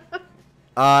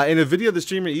 In a video, the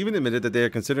streamer even admitted that they are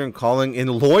considering calling in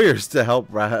lawyers to help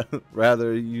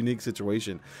rather unique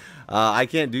situation. I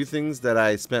can't do things that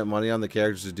I spent money on the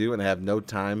characters to do, and I have no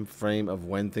time frame of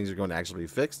when things are going to actually be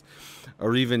fixed,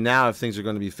 or even now if things are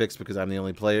going to be fixed because I'm the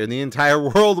only player in the entire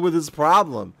world with this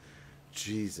problem.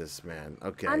 Jesus, man.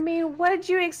 Okay. I mean, what did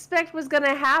you expect was going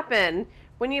to happen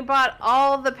when you bought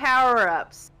all the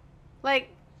power-ups? Like,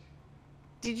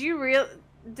 did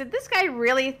this guy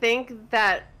really think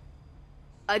that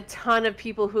a ton of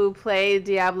people who play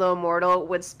Diablo Immortal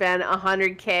would spend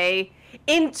 $100K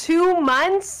in 2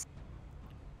 months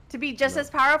to be just as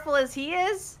powerful as he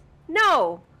is?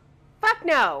 No. Fuck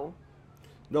no.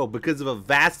 No, because of a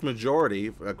vast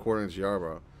majority, according to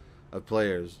Yarba, of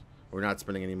players who are not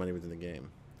spending any money within the game.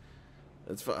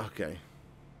 That's okay.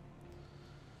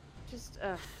 Just,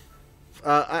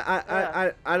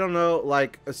 I don't know,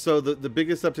 like, so the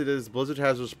biggest update is Blizzard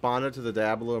has responded to the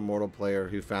Diablo Immortal player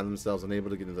who found themselves unable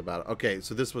to get into the battle. Okay,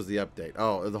 so this was the update.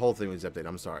 Oh, the whole thing was the update.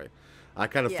 I'm sorry. I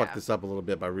kind of fucked this up a little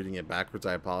bit by reading it backwards.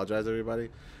 I apologize, everybody.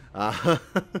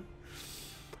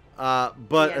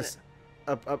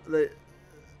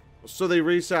 So they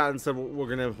reached out and said, well, we're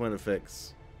going to implement a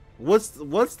fix. What's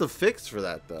the fix for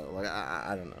that, though? Like,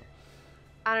 I don't know.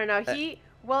 I don't know. He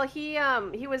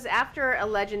was after a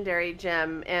legendary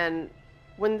gem, and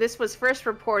when this was first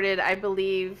reported, I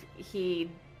believe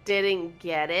he didn't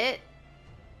get it.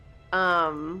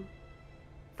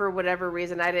 For whatever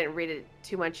reason, I didn't read it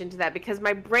too much into that because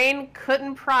my brain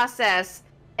couldn't process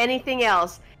anything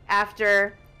else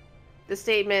after the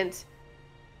statement,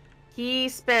 he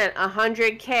spent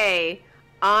 $100K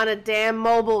on a damn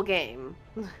mobile game.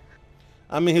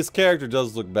 I mean, his character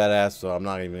does look badass, so I'm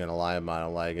not even gonna lie about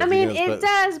it. Like, I mean, it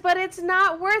does, but it's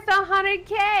not worth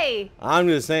 $100K. I'm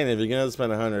just saying, if you're gonna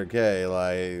spend $100K,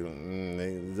 like,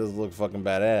 it does look fucking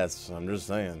badass. I'm just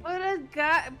saying.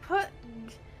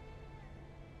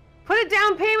 Put a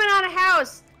down payment on a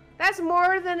house. That's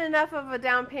more than enough of a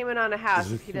down payment on a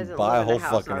house if he doesn't buy live a whole in a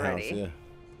house fucking already. house. Yeah.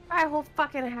 Buy a whole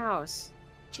fucking house.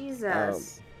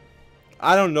 Jesus.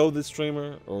 I don't know this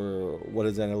streamer or what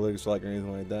his analytics are like or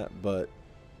anything like that, but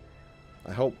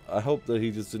I hope that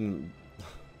he just didn't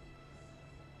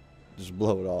just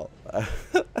blow it all.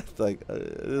 It's like,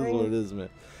 it is what it is, man.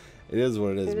 It is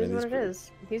what it is, man. It is what it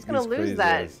is. He's gonna lose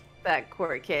that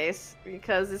court case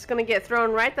because it's gonna get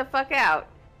thrown right the fuck out.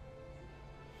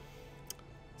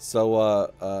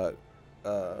 So,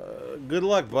 good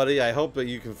luck, buddy. I hope that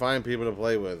you can find people to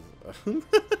play with.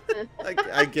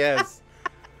 I guess.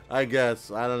 I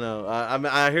don't know.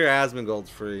 I hear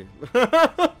Asmongold's free.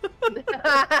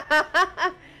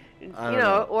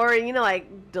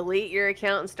 Like delete your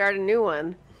account and start a new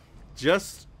one.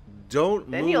 Just don't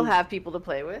Then move. You'll have people to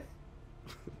play with.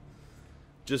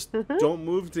 Just don't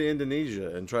move to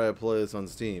Indonesia and try to play this on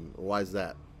Steam. Why is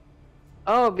that?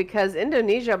 Oh, because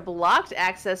Indonesia blocked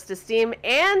access to Steam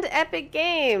and Epic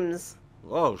Games.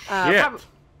 Oh, shit.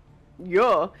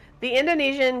 The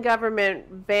Indonesian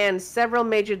government banned several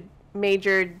major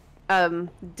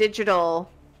digital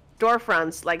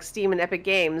storefronts like Steam and Epic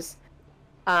Games.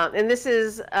 And this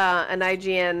is an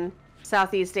IGN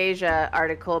Southeast Asia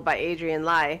article by Adrian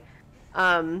Lai.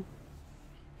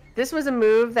 This was a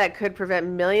move that could prevent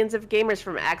millions of gamers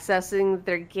from accessing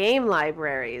their game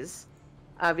libraries.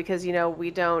 Because, we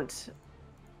don't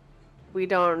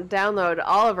download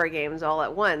all of our games all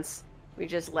at once. We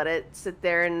just let it sit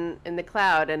there in the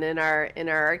cloud and in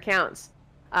our accounts.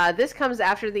 This comes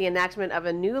after the enactment of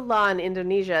a new law in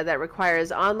Indonesia that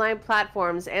requires online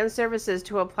platforms and services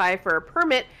to apply for a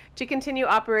permit to continue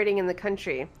operating in the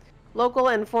country. Local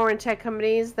and foreign tech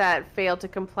companies that fail to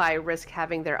comply risk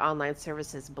having their online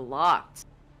services blocked.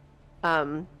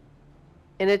 In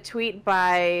a tweet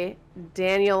by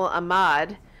Daniel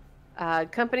Ahmad,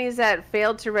 companies that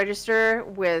failed to register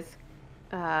with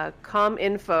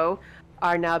ComInfo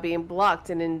are now being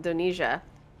blocked in Indonesia.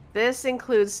 This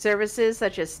includes services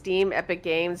such as Steam, Epic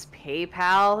Games,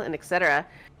 PayPal, and etc.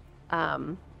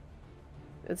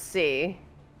 Let's see.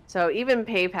 So even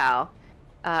PayPal.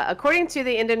 According to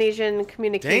the Indonesian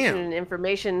Communication and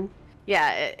Information,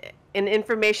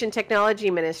 Information Technology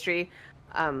Ministry,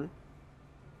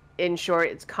 in short,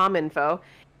 it's ComInfo.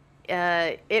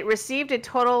 It received a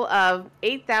total of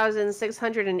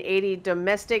 8,680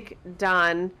 domestic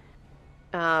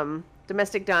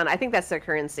Domestic dong. I think that's their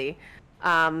currency.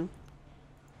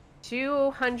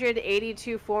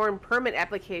 282 foreign permit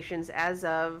applications as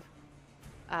of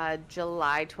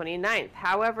July 29th.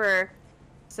 However,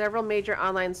 several major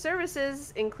online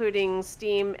services, including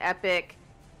Steam, Epic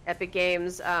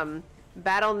Games,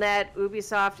 Battle.net,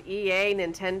 Ubisoft, EA,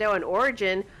 Nintendo, and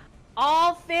Origin,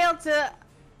 all failed to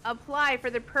apply for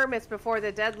the permits before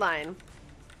the deadline.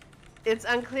 It's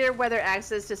unclear whether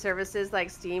access to services like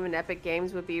Steam and Epic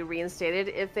Games would be reinstated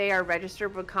if they are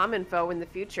registered with ComInfo in the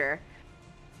future.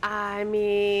 I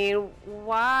mean,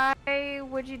 why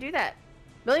would you do that?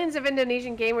 Millions of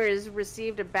Indonesian gamers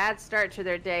received a bad start to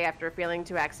their day after failing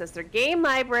to access their game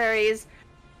libraries.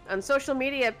 On social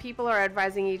media, people are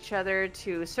advising each other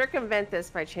to circumvent this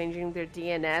by changing their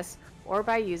DNS or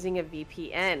by using a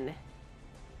VPN.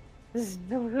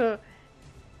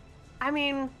 I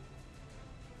mean,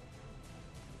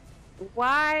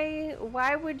 why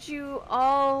would you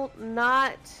all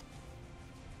not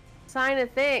sign a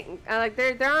thing? Like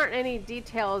there aren't any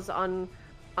details on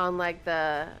like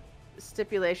the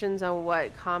stipulations on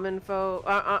what ComInfo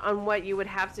on what you would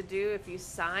have to do if you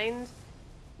signed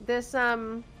this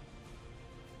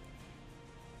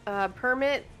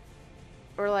permit,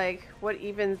 or like what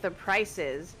even the price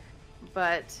is.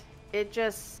 But it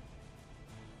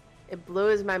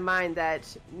blows my mind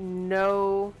that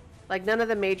none of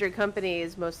the major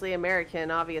companies, mostly American,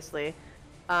 obviously,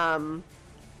 and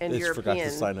European, forgot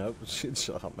to sign up.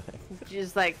 Shut up, man.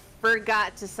 Just like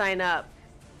forgot to sign up.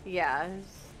 Yeah.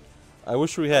 I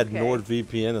wish we had Okay.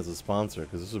 NordVPN as a sponsor,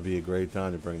 because this would be a great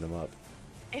time to bring them up.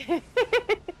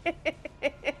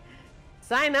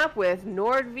 Sign up with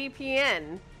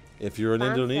NordVPN. If you're in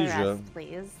Sponsor Indonesia, us,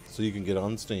 please. so you can get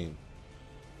on Steam.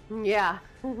 Yeah.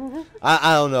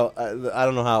 I don't know. I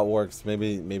don't know how it works.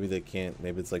 Maybe they can't.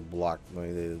 Maybe it's like blocked.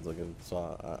 Maybe it's like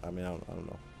I mean, I don't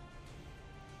know.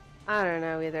 I don't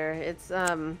know either. It's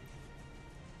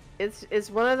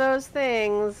one of those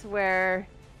things where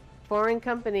foreign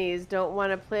companies don't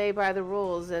want to play by the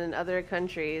rules in other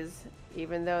countries,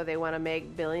 even though they want to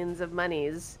make billions of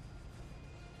monies.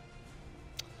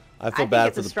 I feel I bad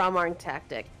think for it's a strawman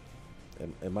tactic.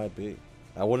 It might be.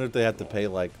 I wonder if they have to pay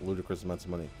like ludicrous amounts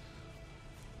of money.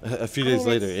 A few days mean,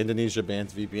 later, it's- Indonesia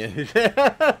bans VPN.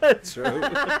 True.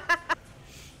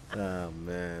 Oh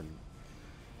man.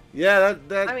 Yeah,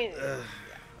 that. I mean,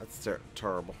 that's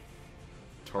terrible.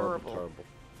 Horrible. Terrible.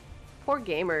 Poor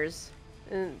gamers,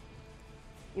 and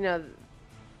you know,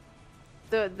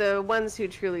 the ones who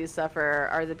truly suffer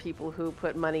are the people who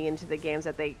put money into the games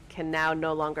that they can now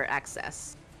no longer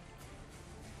access.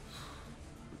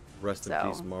 Rest in So.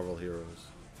 peace, Marvel Heroes.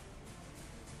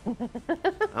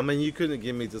 I mean, you couldn't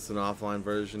give me just an offline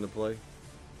version to play.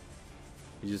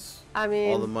 You just I mean,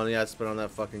 all the money I spent on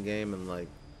that fucking game, and like,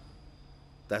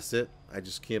 that's it. I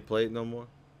just can't play it no more.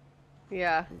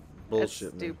 yeah,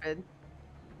 Bullshit, that's man. stupid.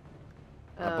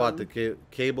 I bought the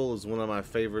Cable is one of my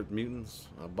favorite mutants.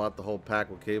 I bought the whole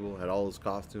pack with Cable. Had all his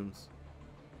costumes.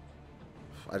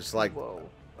 I just like. Whoa.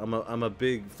 I'm a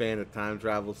big fan of time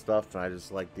travel stuff, and I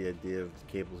just like the idea of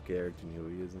Cable's character and who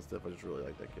he is and stuff. I just really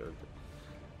like that character,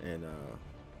 and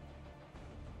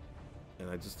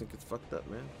I just think it's fucked up,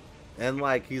 man. And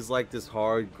like he's like this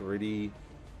hard, gritty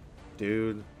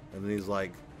dude, and then he's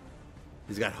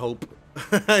got Hope,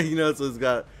 you know.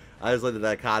 So I just like the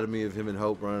dichotomy of him and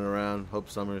Hope running around. Hope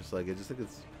Summers, like I just think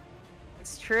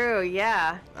It's true,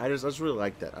 yeah. I just really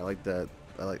like that. I like that.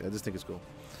 I just think it's cool.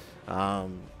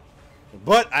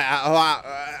 But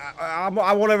I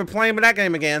won't ever play him in that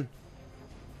game again.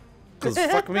 Cause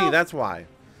fuck me, that's why.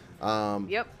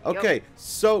 Yep. Okay,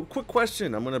 so quick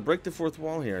question. I'm gonna break the fourth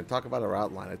wall here and talk about our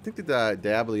outline. I think that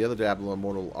the other Diablo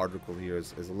Immortal article here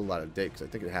is a little out of date because I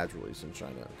think it has released in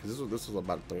China. Because this was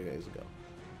about 30 days ago.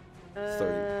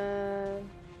 30.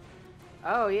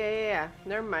 Oh yeah.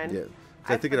 Never mind. Yeah.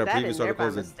 So I think in our previous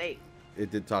articles mistake.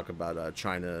 it did talk about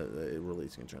China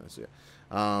releasing in China. So yeah.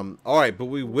 All right, but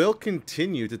we will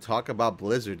continue to talk about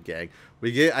Blizzard, gang.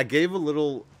 I gave a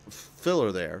little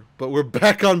filler there, but we're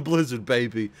back on Blizzard,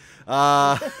 baby.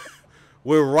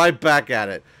 We're right back at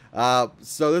it.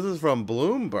 So this is from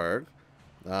Bloomberg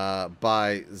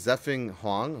by Zefeng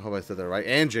Huang. I hope I said that right.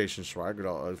 And Jason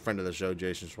Schreier, a friend of the show,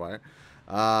 Jason Schreier.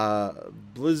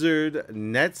 Blizzard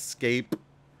Netscape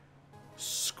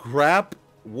scrap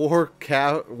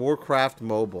Warcraft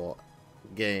mobile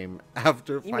game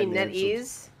after You mean financial.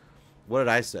 NetEase? What did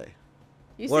I say?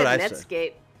 You What said did I say?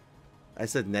 Netscape. I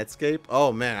said Netscape.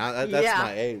 Oh man, that's Yeah.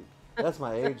 my age. That's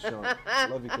my age showing.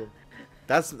 Love you, kid.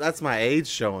 That's my age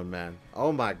showing, man.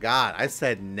 Oh my god, I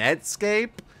said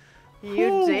Netscape. You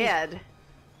Whew. did.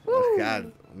 Oh,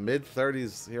 god,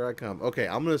 Mid-30s, here I come. Okay,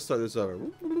 I'm going to start this over.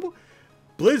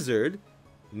 Blizzard,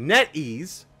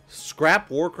 NetEase, scrap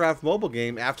Warcraft mobile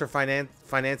game after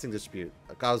financing dispute.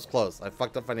 I was close. I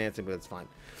fucked up financing, but it's fine.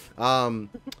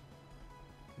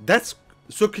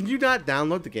 So can you not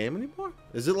download the game anymore?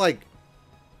 Is it like...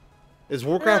 Is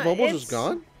Warcraft mobile just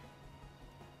gone?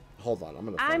 Hold on, I'm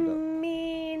going to find out. I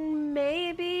mean,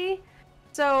 maybe.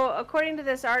 So, according to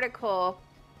this article,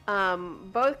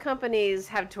 both companies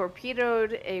have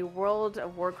torpedoed a World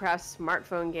of Warcraft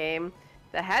smartphone game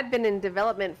that had been in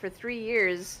development for 3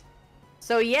 years.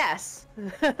 So, yes.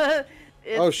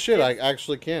 Oh, shit, I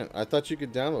actually can't. I thought you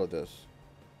could download this.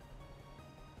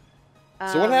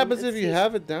 So what happens if you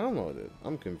have it downloaded?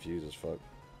 I'm confused as fuck.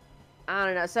 I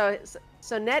don't know.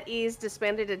 So NetEase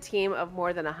disbanded a team of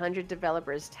more than 100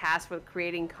 developers tasked with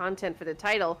creating content for the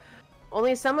title,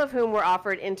 only some of whom were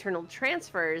offered internal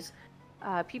transfers.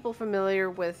 People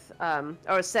familiar with,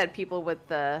 or said people with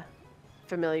the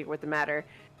familiar with the matter.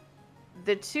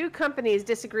 The two companies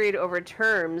disagreed over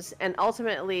terms and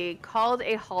ultimately called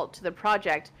a halt to the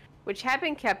project, which had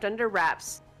been kept under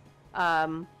wraps.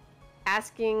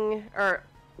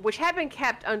 Which had been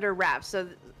kept under wraps. So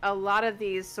a lot of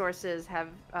these sources have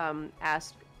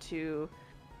asked to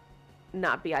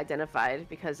not be identified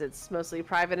because it's mostly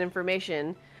private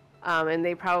information, and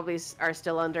they probably are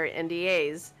still under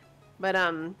NDAs. But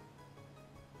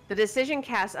the decision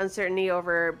casts uncertainty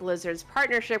over Blizzard's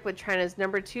partnership with China's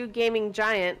 #2 gaming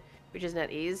giant, which is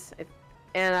NetEase,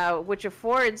 and which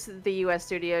affords the U.S.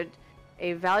 studio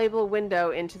a valuable window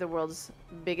into the world's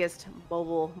biggest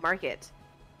mobile market.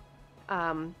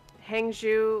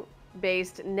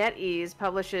 Hangzhou-based NetEase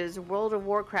publishes World of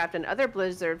Warcraft and other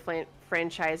Blizzard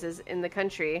franchises in the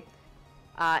country,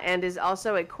 and is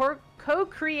also a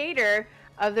co-creator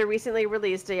of the recently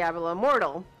released Diablo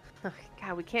Immortal.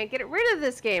 God, we can't get rid of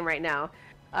this game right now,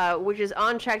 which is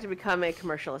on track to become a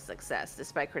commercial success,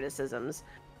 despite criticisms.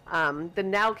 The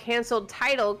now canceled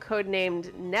title,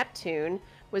 codenamed Neptune,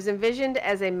 was envisioned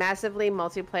as a massively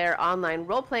multiplayer online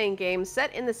role-playing game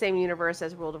set in the same universe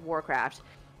as World of Warcraft.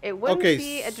 It wouldn't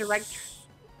be a direct...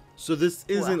 So this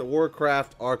isn't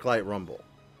Warcraft Arclight Rumble.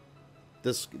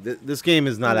 This game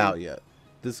is not out yet.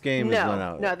 This game is not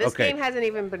out. No, this game hasn't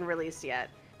even been released yet.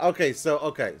 Okay,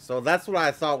 so that's what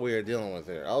I thought we were dealing with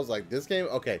here. I was like, this game,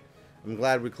 okay. I'm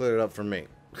glad we cleared it up for me.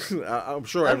 I'm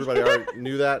sure everybody already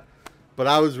knew that, but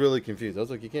I was really confused. I was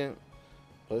like, you can't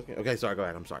play this game? Okay, sorry, go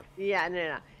ahead. I'm sorry.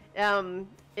 Yeah, no.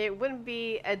 It wouldn't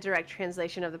be a direct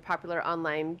translation of the popular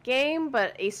online game,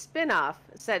 but a spin-off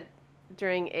set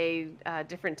during a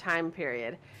different time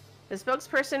period. The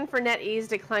spokesperson for NetEase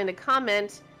declined to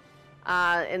comment,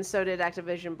 and so did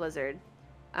Activision Blizzard.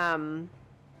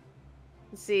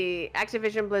 Let's see,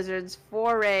 Activision Blizzard's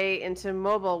foray into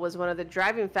mobile was one of the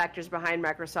driving factors behind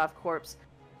Microsoft Corp's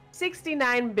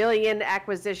 $69 billion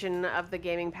acquisition of the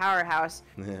gaming powerhouse,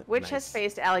 which has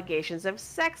faced allegations of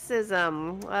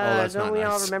sexism. Don't we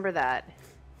all remember that?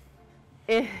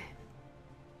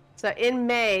 So in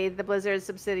May, the Blizzard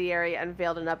subsidiary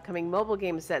unveiled an upcoming mobile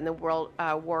game set in the World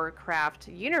Warcraft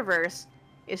universe,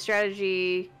 a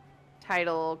strategy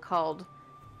title called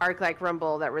Arc-like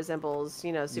Rumble that resembles,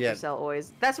 Supercell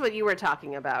always. That's what you were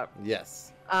talking about.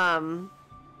 Yes.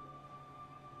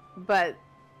 But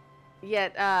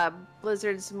yet,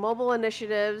 Blizzard's mobile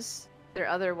initiatives, their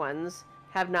other ones,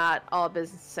 have not all been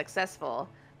successful.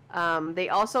 They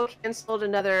also canceled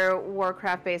another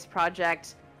Warcraft-based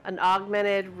project, an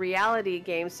augmented reality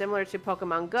game similar to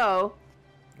Pokemon Go.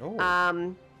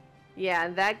 Oh. Yeah,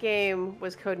 and that game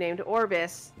was codenamed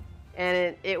Orbis,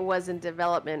 and it was in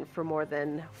development for more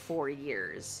than 4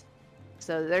 years.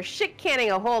 So they're shit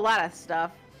canning a whole lot of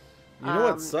stuff. You know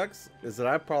what sucks? Is that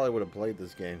I probably would have played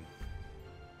this game.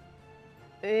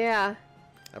 Yeah.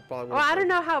 I don't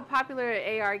know how popular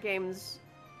AR games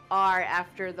are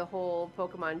after the whole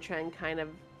Pokemon trend kind of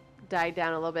died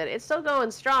down a little bit. It's still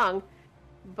going strong,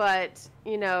 but,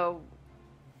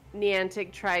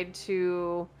 Niantic tried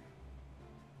to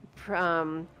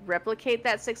replicate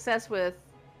that success with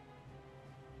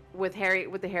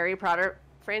the Harry Potter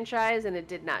franchise, and it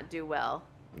did not do well.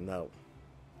 No.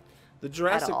 The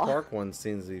Jurassic Park one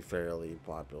seems to be fairly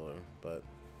popular, but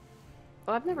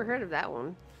oh, I've never heard of that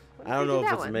one. I don't know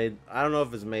if it's made. I don't know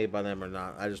if it's made by them or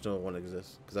not. I just know one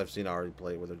exists because I've seen her already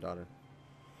play it with her daughter.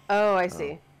 Oh, I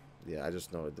see. Yeah, I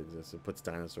just know it exists. It puts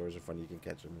dinosaurs in front. You can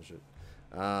catch them and shit.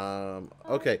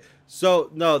 Okay,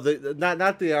 so no,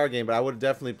 not the AR game, but I would have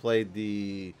definitely played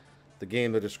the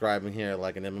game they're describing here,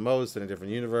 like an MMO set in a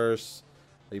different universe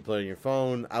that you play on your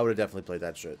phone. I would have definitely played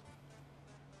that shit.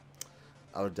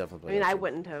 I would definitely play. I mean, I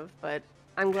wouldn't have, but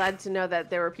I'm glad to know that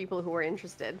there were people who were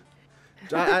interested.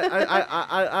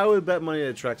 I would bet money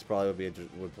that Trex probably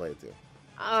would play it too.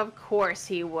 Of course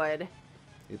he would.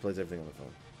 He plays everything on the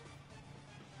phone.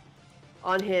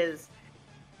 On his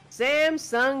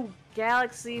Samsung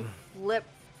Galaxy Flip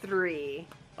 3.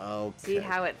 Okay. See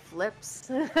how it flips?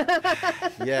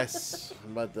 Yes.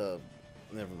 I'm about to...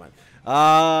 Never mind.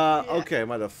 Yeah. Okay,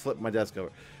 I'm about to flip my desk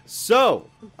over. So,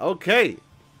 okay.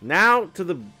 Now to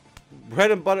the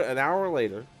bread and butter an hour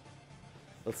later.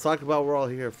 Let's talk about what we're all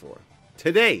here for.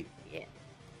 Today, Yeah.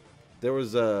 there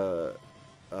was a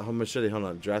machete. Hold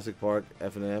on. Jurassic Park,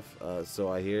 F&F. So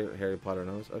I hear Harry Potter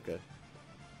knows. Okay.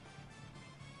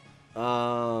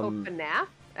 Oh, FNAF?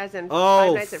 As in Oh,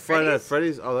 Five Nights at Freddy's?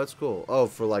 Freddy's. Oh, that's cool. Oh,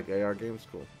 for like AR games,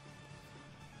 cool.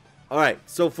 All right,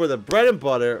 so for the bread and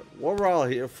butter, what we're all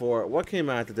here for, what came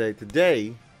out today?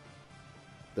 Today,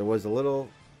 there was a little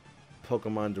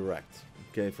Pokemon Direct,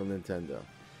 okay, from Nintendo.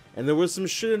 And there was some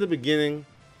shit in the beginning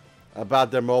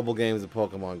about their mobile games of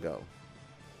Pokemon Go.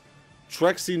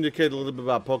 Trex seemed to care a little bit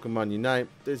about Pokemon Unite.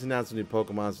 They just announced some new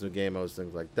Pokemon, some new game modes,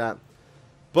 things like that.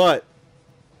 But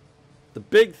the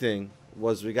big thing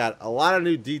was we got a lot of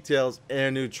new details and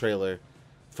a new trailer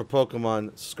for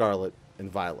Pokemon Scarlet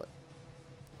and Violet.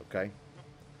 Okay?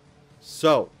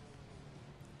 So,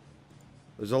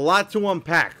 there's a lot to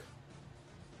unpack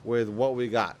with what we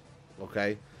got.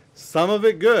 Okay? Some of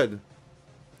it good.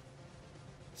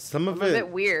 Some of it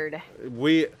weird.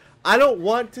 I don't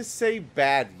want to say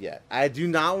bad yet. I do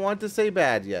not want to say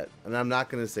bad yet. And I'm not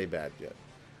going to say bad yet.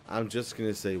 I'm just going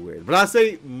to say weird. But I'll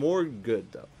say more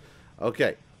good, though.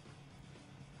 Okay.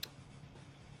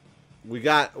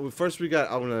 First we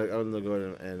got I'm gonna go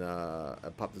ahead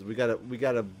and pop this. We got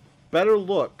a better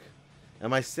look.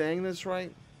 Am I saying this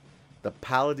right? The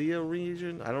Paldea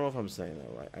region? I don't know if I'm saying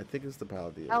that right. I think it's the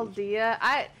Paldea. Paldea.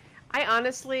 I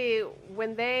honestly,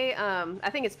 when they I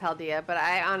think it's Paldea, but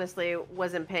I honestly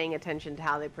wasn't paying attention to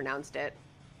how they pronounced it.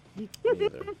 Me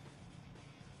neither.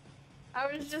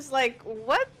 I was just like,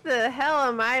 what the hell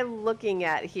am I looking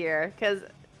at here? Because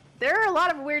there are a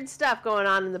lot of weird stuff going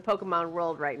on in the Pokemon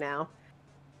world right now.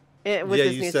 With yeah,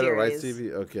 this you new said series. it right,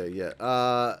 Stevie. Okay,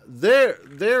 yeah.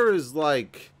 There is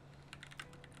like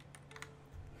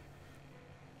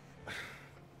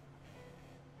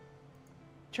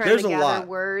Trying there's to a gather lot.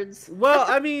 words. Well,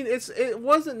 I mean, it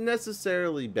wasn't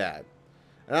necessarily bad.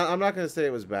 And I'm not going to say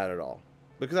it was bad at all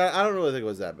because I don't really think it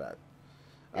was that bad.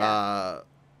 Yeah.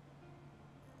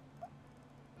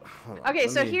 Hold on, Okay,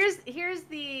 let so me- here's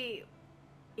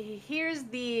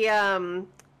the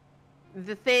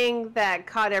thing that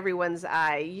caught everyone's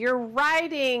eye. You're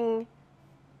riding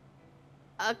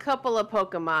a couple of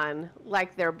Pokemon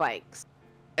like they're bikes.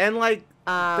 and like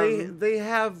Um, they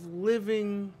have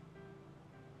living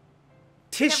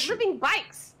They have tissue, living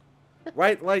bikes.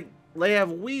 right? Like they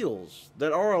have wheels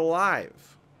that are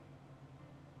alive.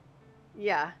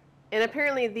 Yeah, and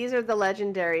apparently these are the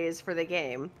legendaries for the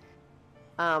game.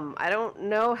 I don't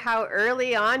know how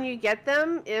early on you get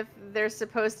them, if they're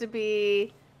supposed to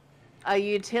be a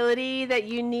utility that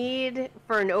you need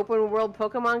for an open world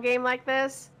Pokemon game like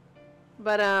this.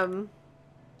 But And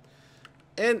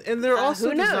they're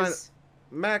also who designed. knows?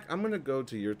 Mac, I'm gonna go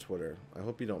to your Twitter. I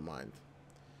hope you don't mind,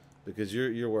 because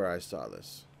you're where I saw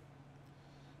this.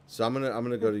 So I'm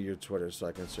gonna go to your Twitter so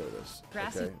I can show this.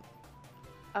 Okay.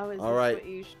 Oh, is All this right. what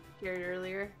you shared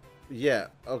earlier? Yeah.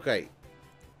 Okay.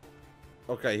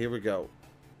 Okay. Here we go.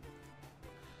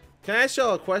 Can I ask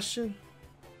y'all a question?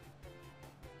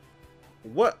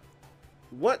 What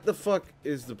the fuck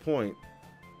is the point?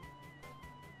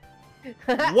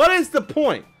 What is the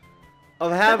point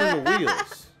of having the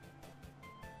wheels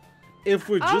if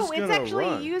we're just Oh, gonna it's actually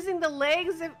run? using the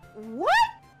legs of what?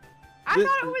 I Th-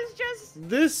 thought it was just.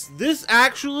 This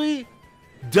actually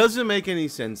doesn't make any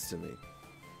sense to me.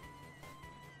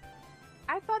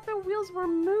 I thought the wheels were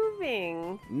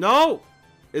moving. No,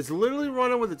 it's literally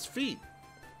running with its feet.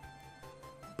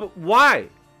 But why?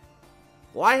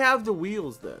 Why have the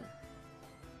wheels then?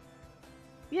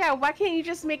 Yeah, why can't you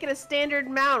just make it a standard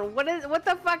mount? What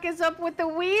the fuck is up with the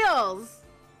wheels?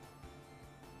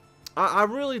 I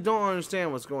really don't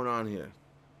understand what's going on here.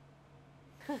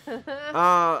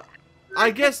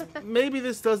 I guess maybe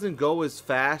this doesn't go as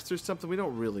fast or something. We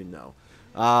don't really know.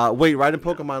 Wait, riding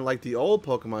Pokemon like the old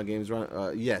Pokemon games?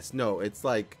 Yes, no, it's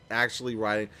like actually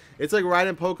riding. It's like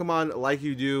riding Pokemon like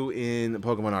you do in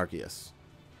Pokemon Arceus.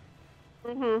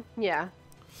 Yeah.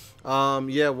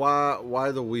 Yeah.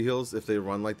 Why the wheels if they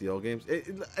run like the old games?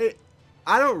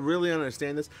 I don't really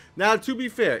understand this. Now, to be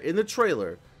fair, in the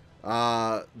trailer,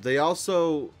 they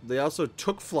also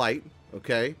took flight.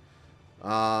 Okay.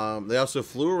 They also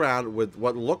flew around with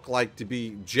what looked like to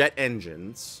be jet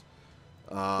engines.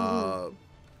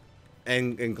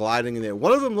 and gliding in there.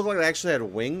 One of them looked like they actually had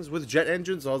wings with jet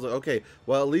engines. So I was like, okay,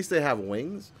 well at least they have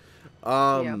wings.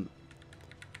 I'm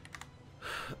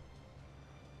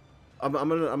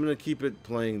gonna keep it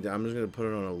playing. I'm just gonna put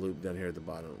it on a loop down here at the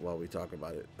bottom while we talk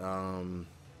about it.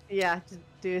 Yeah,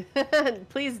 do.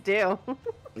 Please do.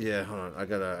 Yeah, hold on. I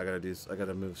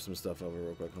gotta move some stuff over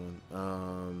real quick. Hold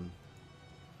on.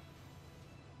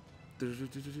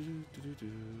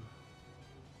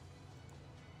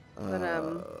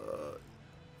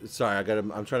 Sorry,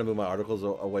 I'm trying to move my articles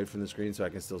away from the screen so I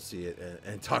can still see it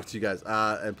and talk to you guys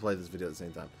and play this video at the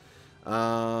same time.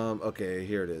 Okay,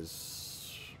 here it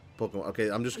is. Pokemon. Okay,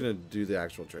 I'm just gonna do the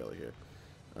actual trailer here.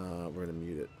 We're gonna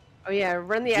mute it. Oh yeah,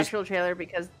 run the actual trailer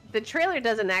because the trailer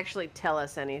doesn't actually tell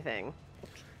us anything.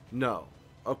 No.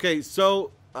 Okay,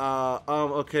 so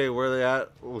okay, where are they at?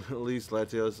 Elise,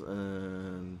 Latios,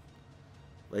 and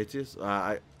Latios.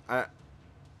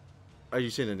 Are you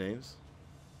saying the names?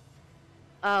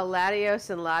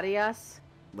 Latios and Latias.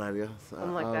 Latios.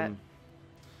 Something like that.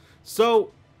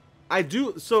 So,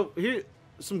 So here,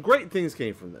 some great things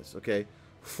came from this. Okay,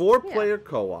 4-player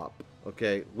co-op.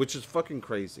 Okay, which is fucking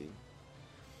crazy.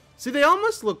 See, they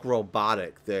almost look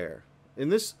robotic there in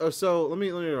this. So let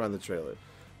me run the trailer.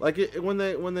 Like when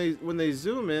they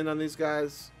zoom in on these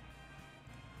guys,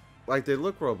 like they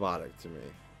look robotic to me.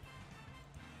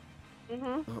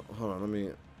 Mm-hmm. Oh, hold on, let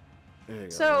me. There you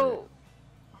go.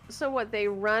 So what? They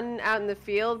run out in the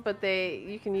field, but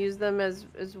you can use them as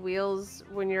wheels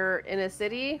when you're in a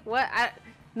city. What?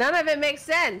 None of it makes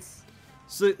sense.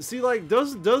 So see, like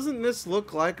doesn't this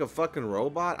look like a fucking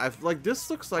robot? Like this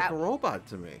looks like a robot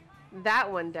to me.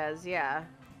 That one does, yeah.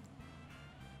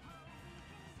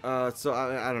 So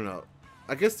I don't know.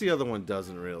 I guess the other one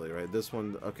doesn't really, right? This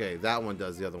one, okay, that one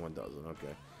does. The other one doesn't.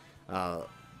 Okay.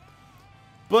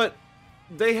 But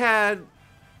they had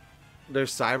their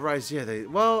cyberized. Yeah,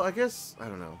 well, I guess I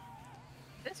don't know.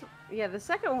 The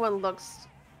second one looks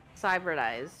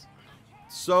cyberized.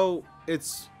 So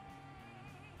it's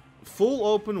full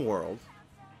open world,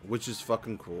 which is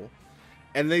fucking cool.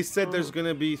 And they said there's going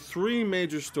to be 3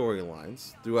 major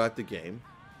storylines throughout the game.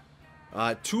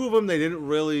 2 of them they didn't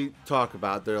really talk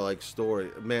about. They're like story.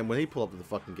 Man, when he pulled up to the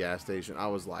fucking gas station, I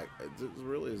was like,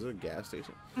 is it a gas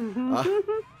station?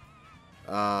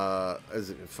 Is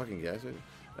it a fucking gas station?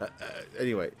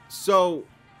 Anyway, so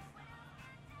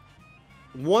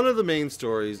one of the main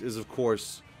stories is, of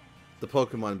course, the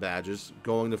Pokemon badges,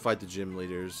 going to fight the gym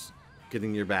leaders,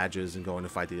 getting your badges, and going to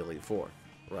fight the Elite Four,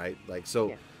 right? Like, so...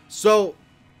 Yeah. So,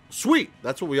 sweet.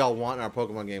 That's what we all want in our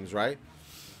Pokemon games, right?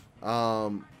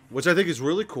 Which I think is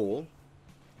really cool.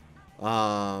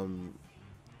 And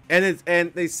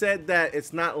they said that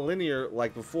it's not linear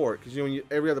like before, because you know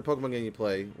every other Pokemon game you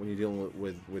play, when you're dealing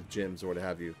with gyms or what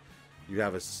have you, you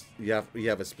have a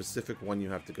specific one you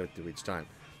have to go through each time.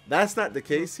 That's not the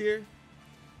case here.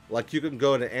 Like you can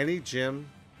go to any gym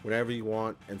whenever you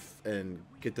want and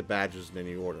get the badges in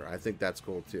any order. I think that's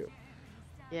cool too.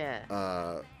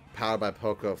 Yeah. Powered by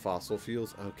Poco Fossil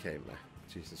Fuels. Okay, man.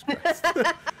 Jesus Christ.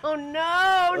 Oh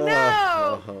no,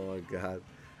 no. Oh my God.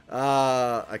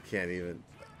 I can't even.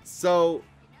 So,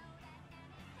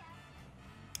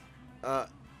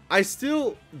 I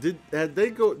still did they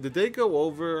go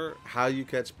over how you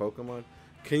catch Pokemon?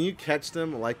 Can you catch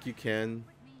them like you can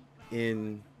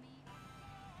in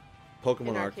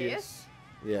Pokemon Arceus?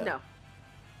 Yeah. No.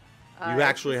 You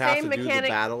actually have to do the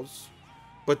battles,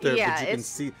 but you can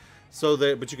see. So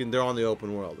they're on the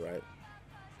open world, right?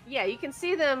 Yeah, you can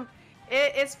see them.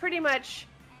 It's pretty much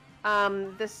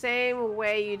the same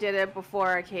way you did it before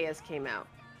Arceus came out.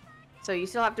 So you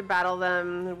still have to battle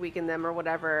them, weaken them, or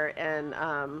whatever, and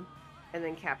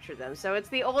then capture them. So it's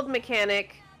the old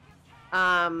mechanic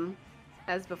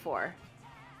as before.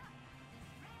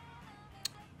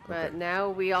 But now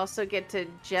we also get to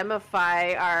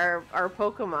gemify our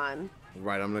Pokemon.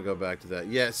 Right, I'm gonna go back to that.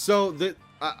 Yeah. So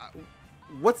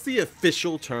what's the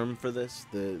official term for this?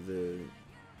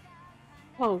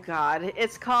 Oh God,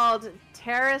 it's called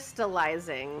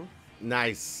terrestrializing.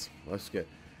 Nice, that's good.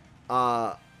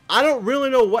 I don't really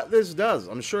know what this does.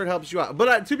 I'm sure it helps you out,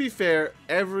 but to be fair,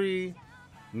 every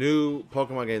new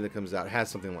Pokemon game that comes out has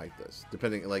something like this.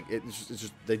 Depending, like it's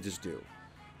just they just do,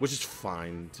 which is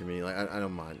fine to me. Like I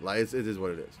don't mind. Like it is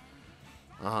what it is.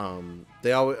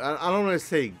 They always, I don't want to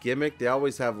say gimmick. They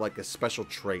always have like a special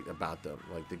trait about them,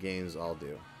 like the games all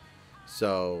do.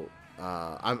 So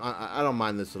I don't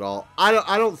mind this at all.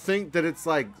 I don't think that it's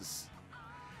like,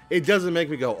 it doesn't make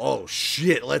me go, oh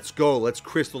shit, let's go, let's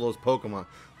crystal those Pokemon.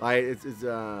 Like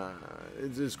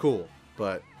it's cool,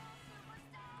 but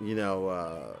you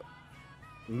know,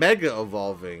 Mega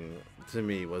Evolving to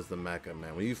me was the Mecha,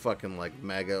 man. When you fucking like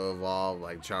Mega Evolve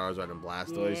like Charizard and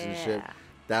Blastoise and shit,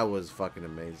 that was fucking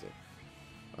amazing.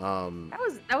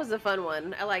 That was a fun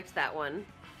one. I liked that one.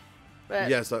 But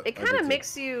yes, it kind of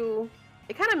makes you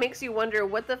wonder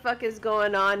what the fuck is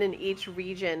going on in each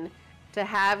region to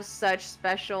have such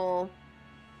special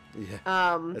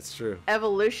that's true.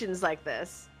 Evolutions like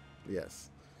this. Yes.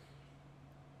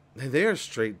 And they are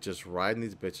straight just riding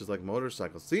these bitches like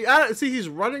motorcycles. See, he's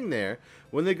running there.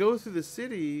 When they go through the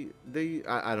city,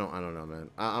 I don't know, man.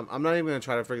 I'm not even gonna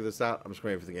try to figure this out. I'm just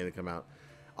waiting for the game to come out.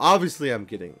 Obviously, I'm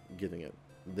getting it.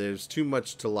 There's too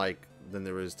much to like than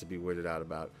there is to be weirded out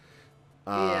about.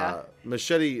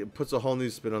 Machete puts a whole new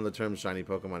spin on the term shiny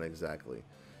Pokemon. Exactly.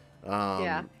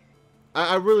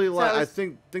 I really like. I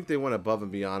think they went above and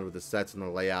beyond with the sets and the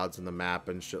layouts and the map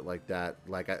and shit like that.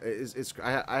 Like,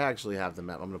 I actually have the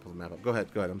map. I'm gonna pull the map up. Go ahead.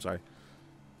 I'm sorry.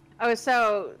 Oh,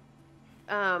 so,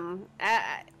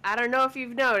 I don't know if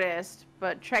you've noticed,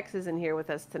 but Trex isn't here with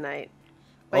us tonight.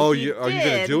 But are you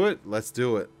gonna do it? Let's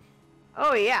do it.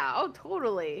 Oh yeah. Oh,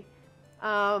 totally.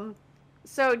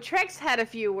 So Trex had a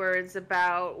few words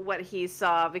about what he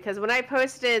saw, because when I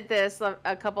posted this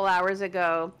a couple hours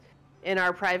ago in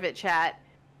our private chat,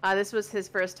 this was his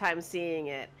first time seeing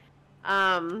it.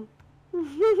 And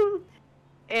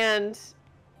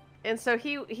so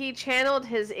he channeled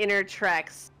his inner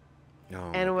Trex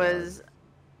and was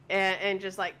and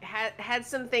just like had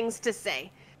some things to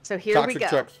say. So here we go.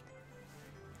 Trex.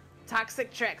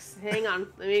 Toxic Trex. Hang on.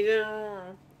 Let me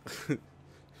go.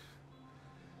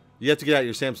 You have to get out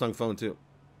your Samsung phone too.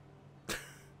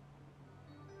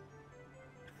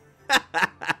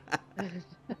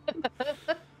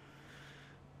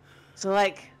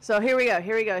 So here we go.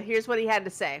 Here's what he had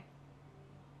to say.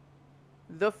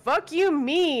 The fuck you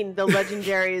mean the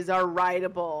legendaries are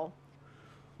rideable?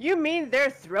 You mean their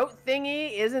throat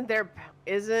thingy isn't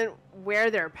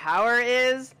where their power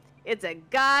is? It's a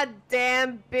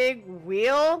goddamn big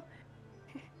wheel?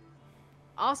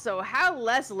 Also, how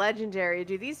less legendary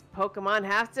do these Pokemon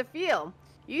have to feel?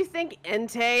 You think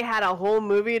Entei had a whole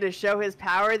movie to show his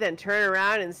power, then turn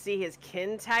around and see his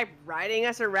kin type riding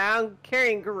us around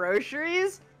carrying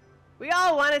groceries? We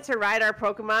all wanted to ride our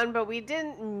Pokemon, but we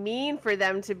didn't mean for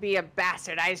them to be a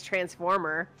bastardized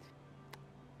transformer.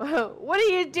 What are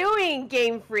you doing,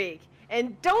 Game Freak?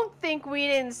 And don't think we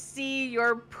didn't see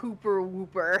your pooper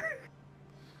whooper.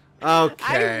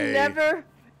 Okay. I've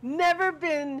never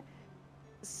been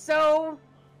so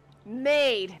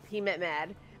mad, he meant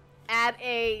mad, at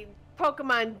a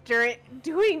Pokemon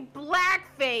doing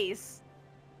blackface.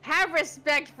 Have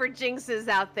respect for Jinxes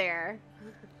out there.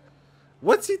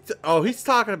 What's he? He's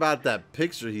talking about that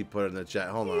picture he put in the chat.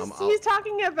 Hold on. He's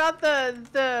talking about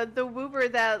the whooper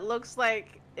that looks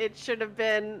like it should have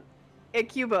been a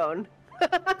Cubone.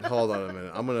 Hold on a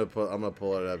minute. I'm gonna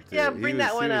pull it up too. Yeah, bring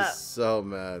that one up. He was so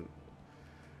mad.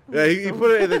 Yeah, he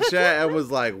put it in the chat and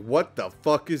was like, "What the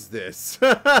fuck is this?"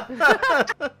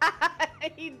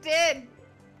 He did.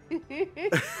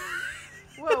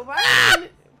 Whoa! Why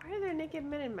are there naked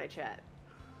men in my chat?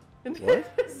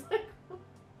 What?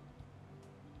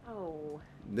 Oh.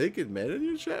 Naked men in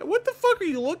your chat? What the fuck are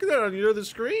you looking at on your other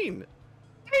screen?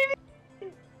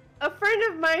 A friend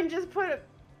of mine just put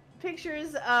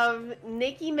pictures of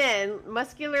naked men,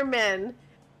 muscular men,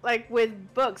 like with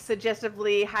books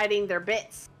suggestively hiding their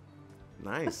bits.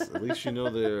 Nice. At least you know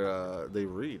they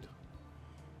read.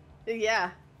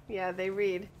 Yeah, they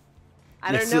read.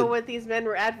 I don't know what these men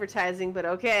were advertising, but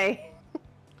okay.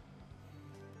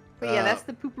 But yeah, that's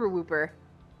the pooper whooper.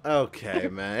 Okay,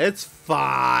 man, it's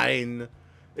fine.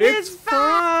 It's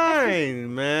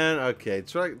fine, man. Okay,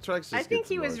 Trex. I think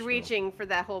he was reaching for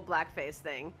that whole blackface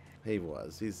thing. He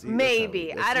was.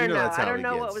 Maybe. I don't know. I don't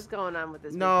know what was going on with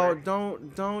this. No,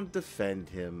 don't defend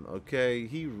him. Okay,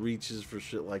 he reaches for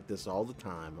shit like this all the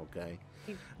time. Okay,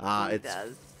 he it's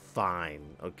does.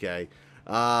 Fine. Okay,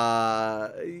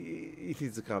 he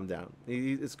needs to calm down.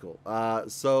 It's cool.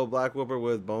 So Black Whooper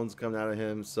with bones coming out of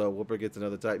him. So Whooper gets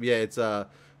another type. Yeah, it's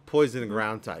poison and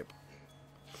ground type.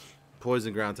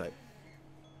 Poison ground type.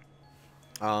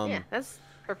 Yeah, that's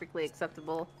perfectly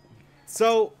acceptable.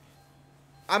 So,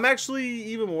 I'm actually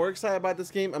even more excited about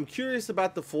this game. I'm curious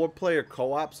about the 4-player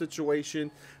co-op situation.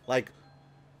 Like,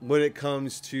 when it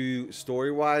comes to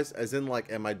story-wise, as in,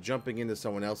 like, am I jumping into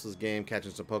someone else's game,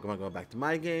 catching some Pokemon, going back to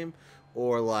my game?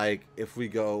 Or, like, if we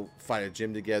go fight a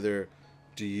gym together,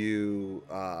 do you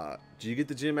get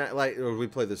the gym at, like, or we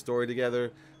play the story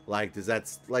together? Like, does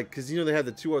that, like, because, you know, they have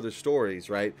the 2 other stories,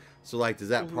 right? So, like, does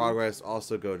that progress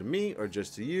also go to me or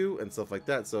just to you and stuff like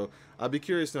that? So, I'll be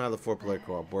curious to know how the 4-player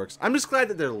co-op works. I'm just glad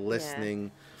that they're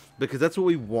listening because that's what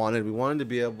we wanted. We wanted to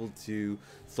be able to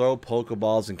throw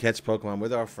Pokeballs and catch Pokemon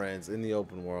with our friends in the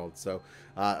open world. So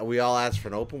we all asked for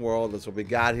an open world. That's what we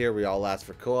got here. We all asked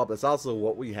for co-op. That's also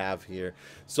what we have here.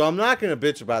 So I'm not going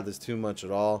to bitch about this too much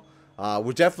at all.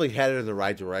 We're definitely headed in the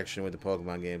right direction with the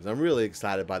Pokemon games. I'm really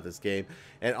excited about this game.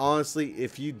 And honestly,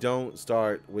 if you don't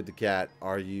start with the cat,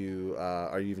 are you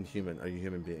even human? Are you a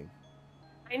human being?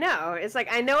 I know. It's like,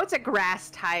 I know it's a grass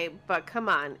type, but come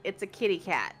on. It's a kitty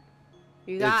cat.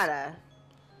 You gotta.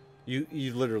 You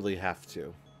literally have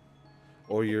to.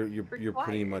 Or you're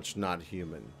pretty much not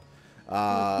human.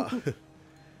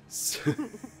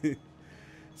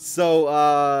 So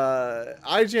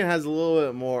IGN has a little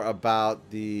bit more about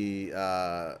the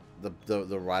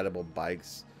rideable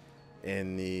bikes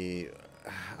in the,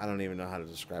 I don't even know how to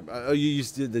describe it. Oh, you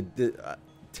used to the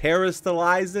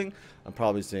terrestrializing. I'm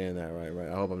probably saying that right.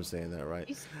 I hope I'm saying that right.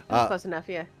 Close enough,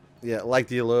 yeah. Yeah, like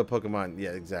the Alola Pokemon.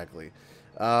 Yeah, exactly.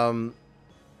 So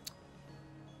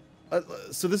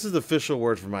this is the official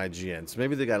word from IGN. So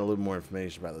maybe they got a little more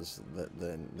information about this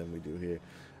than we do here.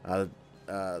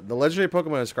 The legendary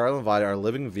Pokemon of Scarlet and Violet are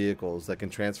living vehicles that can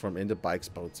transform into bikes,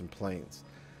 boats, and planes.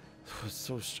 It's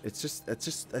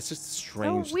just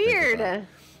strange. So weird.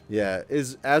 Yeah,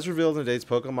 as revealed in today's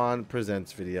Pokemon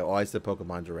Presents video. Oh, I said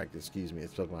Pokemon Direct. Excuse me.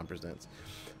 It's Pokemon Presents.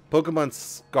 Pokemon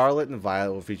Scarlet and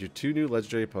Violet will feature 2 new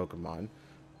legendary Pokemon,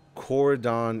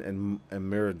 Corridon and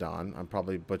Miradon. I'm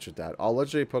probably butchered that. All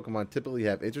legendary Pokemon typically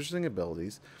have interesting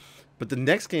abilities, but the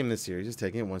next game in the series is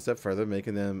taking it one step further,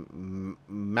 making them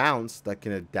mounts that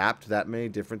can adapt to that many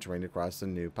different terrain across the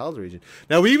new Palette region.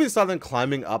 Now, we even saw them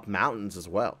climbing up mountains as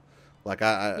well. Like,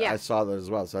 I saw that as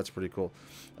well, so that's pretty cool.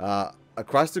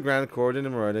 Across the ground, Corridon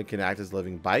and Miradon can act as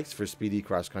living bikes for speedy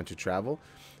cross-country travel.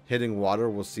 Hitting water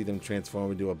will see them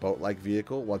transform into a boat-like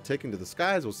vehicle, while taking to the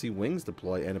skies we'll see wings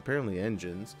deploy and apparently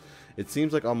engines. It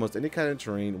seems like almost any kind of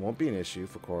terrain won't be an issue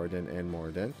for Corridon and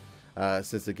Miradon,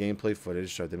 since the gameplay footage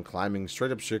showed them climbing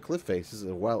straight up sheer cliff faces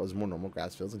as well as more normal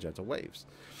grass fields and gentle waves.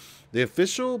 The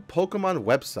official Pokemon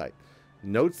website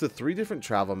notes the 3 different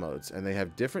travel modes, and they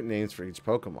have different names for each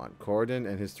Pokemon. Corridon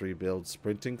and his 3 builds,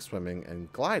 sprinting, swimming,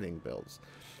 and gliding builds.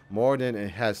 Miradon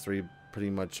has 3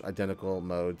 pretty much identical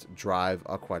modes, drive,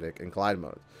 aquatic, and glide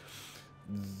mode.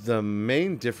 The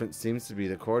main difference seems to be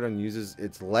that Corridon uses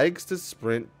its legs to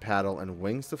sprint, paddle, and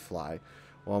wings to fly,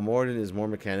 while Miradon is more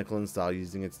mechanical in style,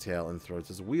 using its tail and throats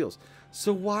as wheels.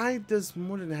 So why does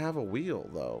Miradon have a wheel,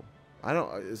 though?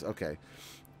 Okay.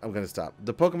 I'm going to stop.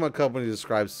 The Pokemon Company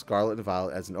describes Scarlet and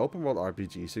Violet as an open-world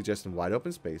RPG, suggesting wide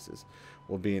open spaces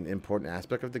will be an important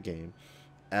aspect of the game,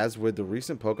 as with the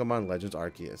recent Pokemon Legends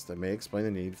Arceus, that may explain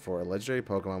the need for a legendary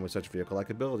Pokemon with such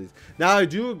vehicle-like abilities. Now, I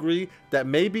do agree that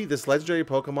maybe this legendary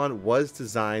Pokemon was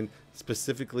designed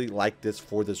specifically like this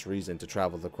for this reason, to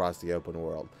travel across the open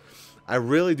world. I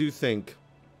really do think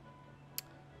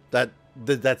that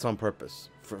that's on purpose,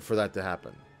 for that to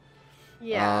happen.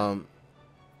 Yeah.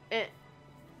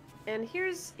 And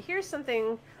here's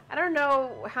something. I don't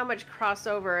know how much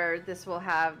crossover this will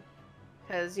have,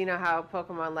 because you know how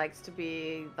Pokemon likes to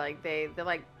be like, they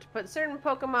like to put certain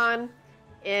Pokemon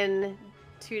in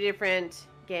 2 different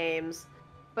games,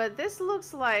 but this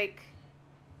looks like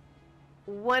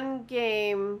one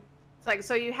game. It's like,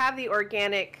 so you have the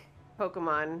organic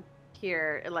Pokemon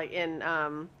here, like in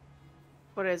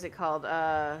what is it called,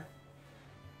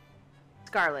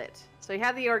 Scarlet. So you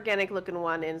have the organic looking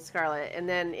one in Scarlet, and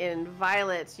then in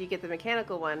Violet you get the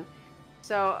mechanical one.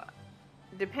 So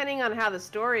depending on how the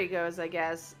story goes, I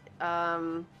guess,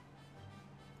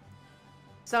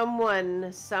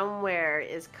 someone somewhere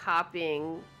is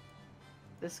copying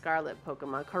the Scarlet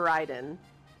Pokemon, Corridon.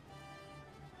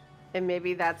 And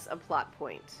maybe that's a plot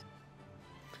point.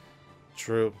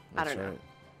 True. I don't know.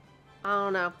 I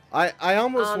don't know. I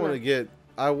almost want to get...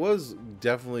 I was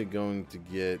definitely going to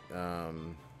get... oh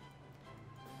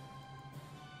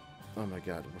my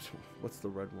god, what's the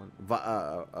red one?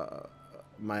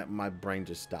 My brain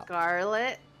just stopped.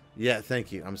 Scarlet? Yeah,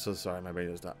 thank you. I'm so sorry, my brain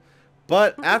just stopped.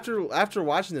 But after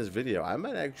watching this video, I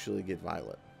might actually get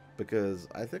Violet, because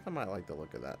I think I might like the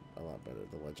look of that a lot better,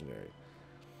 the legendary.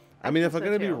 I mean, if I'm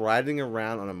going to be riding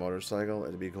around on a motorcycle,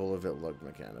 it'd be cool if it looked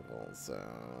mechanical, so...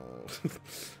 it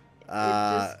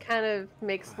just kind of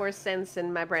makes more sense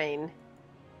in my brain.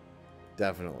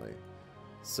 Definitely.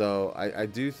 So I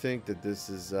do think that this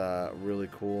is really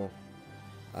cool.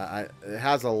 It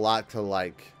has a lot to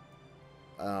like,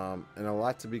 and a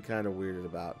lot to be kind of weirded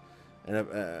about, and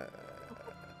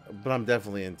but I'm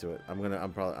definitely into it. I'm gonna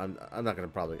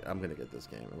get this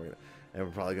game. And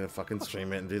we're probably gonna fucking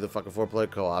stream it and do the fucking 4-player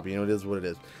co-op. You know, it is what it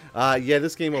is. Yeah,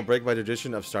 this game will break my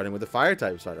tradition of starting with a fire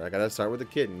type starter. I gotta start with a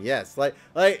kitten. Yes,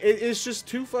 it's just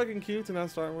too fucking cute to not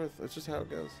start with. It's just how it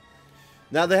goes.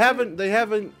 Now they haven't.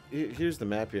 Here's the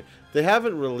map here. They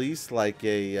haven't released like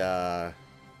a.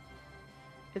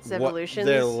 It's evolutions.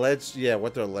 What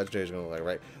their legendaries are gonna look like,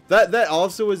 right? That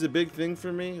also is a big thing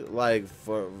for me. Like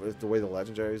for the way the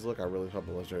legendaries look, I really hope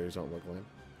the legendaries don't look lame.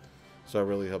 So I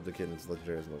really hope the kitten's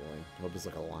legendaries look lame. I hope it's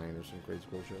like a lion or some crazy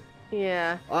cool shit.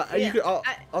 Yeah. You could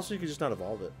also you could just not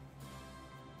evolve it.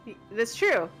 That's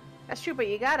true. That's true, but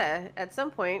you gotta at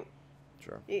some point.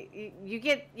 Sure. You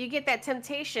get that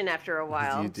temptation after a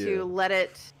while You do. to let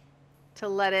it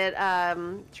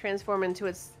transform into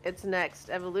its next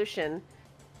evolution.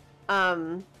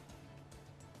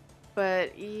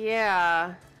 But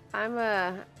yeah,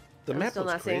 The map still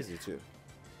looks not crazy too.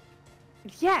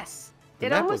 Yes, The it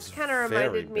map almost looks kind of very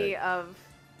reminded me big. of.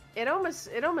 It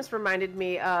almost reminded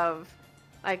me of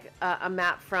like a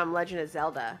map from Legend of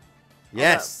Zelda.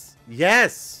 Yes.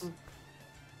 Yes.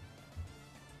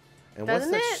 And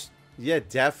Doesn't what's that? it? Yeah,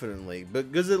 definitely.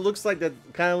 Because it looks like that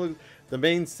kind of the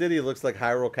main city looks like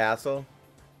Hyrule Castle.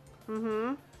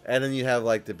 Mm-hmm. And then you have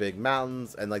like the big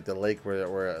mountains and like the lake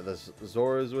where the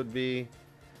Zoras would be.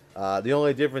 The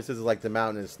only difference is like the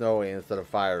mountain is snowy instead of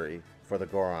fiery for the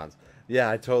Gorons. Yeah,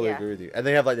 I totally agree with you. And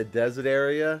they have like the desert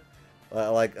area.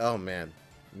 Like, oh man,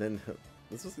 and then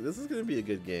this is gonna be a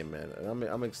good game, man. And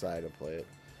I'm excited to play it.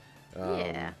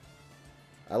 Yeah.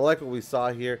 I like what we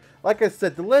saw here. Like I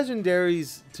said, the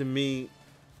legendaries to me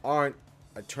aren't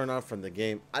a turn off from the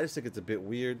game. I just think it's a bit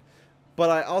weird. But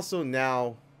I also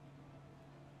now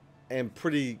am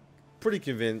pretty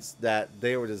convinced that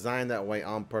they were designed that way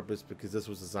on purpose because this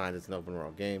was designed as an open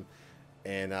world game,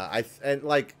 and I feel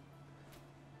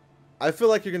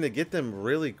like you're gonna get them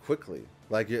really quickly.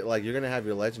 Like you're gonna have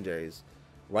your legendaries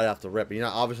right off the rip. You're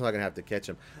obviously not gonna have to catch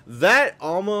them. That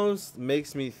almost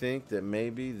makes me think that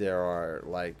maybe there's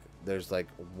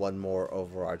one more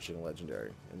overarching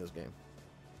legendary in this game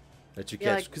that you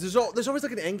catch because there's always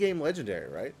like an end game legendary,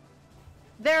 right?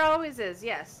 There always is,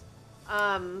 yes.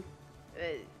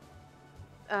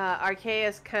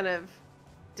 Arceus kind of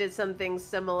did something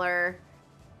similar.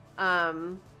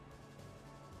 And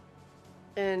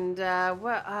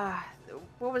what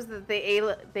was the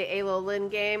Alolan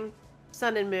game,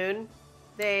 Sun and Moon?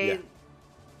 They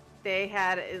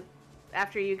had,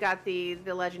 after you got the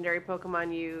legendary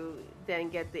Pokemon, you then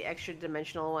get the extra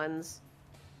dimensional ones.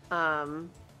 But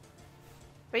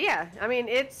yeah, I mean,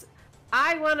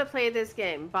 I want to play this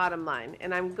game, bottom line,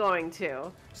 and I'm going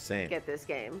to get this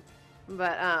game.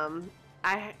 But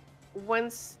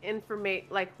once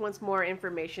more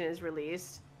information is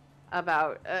released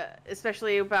about,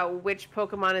 especially about which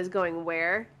Pokemon is going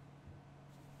where,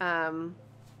 then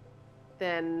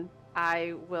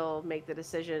I will make the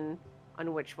decision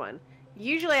on which one.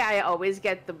 Usually, I always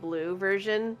get the blue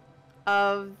version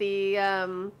of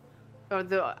usually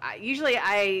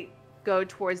I go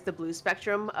towards the blue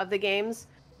spectrum of the games,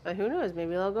 but who knows?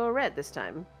 Maybe I'll go red this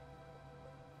time.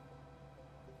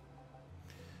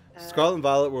 Scarlet and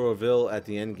Violet will reveal at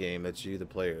the end game that you, the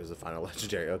player, is the final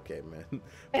legendary. Okay, man.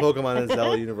 Pokemon and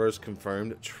Zelda universe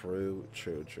confirmed. True.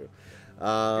 True.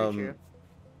 Yeah,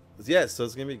 so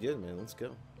it's gonna be good, man. Let's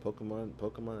go. Pokemon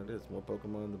it is. More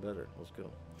Pokemon, the better. Let's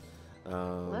go.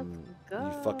 Let's go.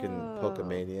 You fucking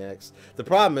Pokemaniacs. The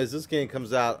problem is this game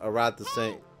comes out around the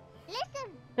same. Listen.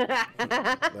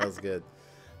 That was good.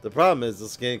 The problem is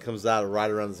this game comes out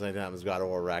right around the same time as God of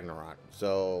War Ragnarok.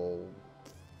 So,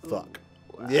 fuck.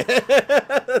 Wow. Yeah,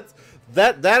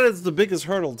 that is the biggest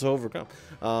hurdle to overcome.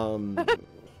 I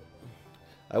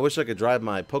wish I could drive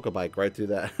my Pokebike right through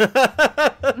that. But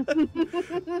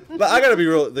I gotta be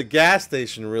real. The gas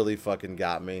station really fucking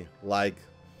got me. Like,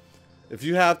 if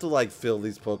you have to like fill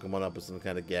these Pokemon up with some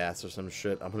kind of gas or some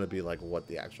shit, I'm gonna be like, what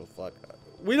the actual fuck?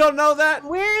 We don't know that.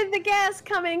 Where is the gas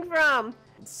coming from?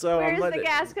 So where's the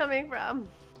gas coming from?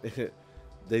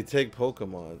 They take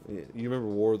Pokemon. You remember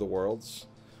War of the Worlds,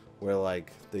 where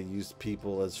like they use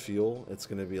people as fuel? It's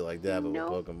gonna be like that, but with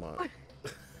Pokemon.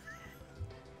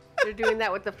 They're doing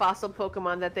that with the fossil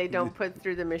Pokemon that they don't put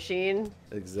through the machine.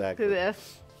 Exactly. To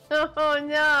this. Oh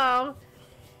no.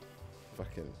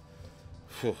 Fucking.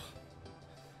 Whew.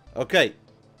 Okay.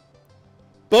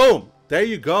 Boom. There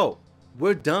you go.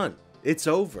 We're done. It's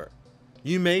over.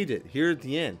 You made it here at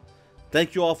the end.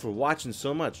 Thank you all for watching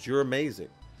so much. You're amazing.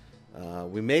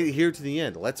 We made it here to the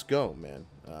end. Let's go, man.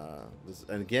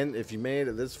 And again, if you made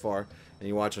it this far and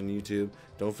you watch on YouTube,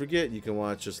 don't forget you can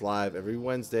watch us live every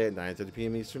Wednesday at 9:30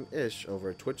 p.m. Eastern-ish over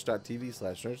at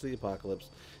twitch.tv/NerdsOfTheApocalypse.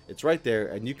 It's right there,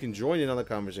 and you can join in on the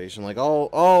conversation like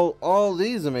all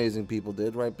these amazing people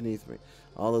did right beneath me.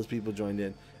 All those people joined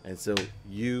in, and so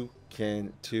you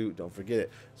can too. Don't forget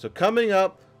it. So coming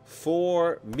up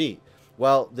for me,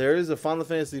 well, there is a Final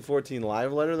Fantasy 14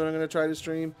 live letter that I'm going to try to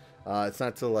stream. It's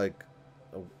not till like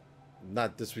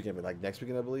not this weekend, but like next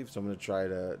weekend, I believe. So I'm going to try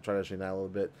to stream that a little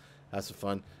bit, have some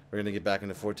fun. We're going to get back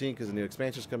into 14 because the new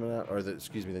expansion's coming out, or the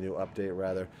new update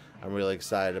rather. I'm really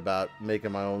excited about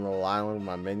making my own little island with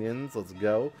my minions. Let's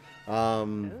go.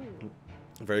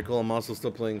 Very cool. I'm also still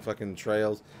playing fucking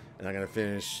Trails, and I'm gonna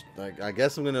finish. Like, I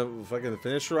guess I'm gonna fucking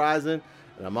finish Horizon,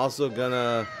 and I'm also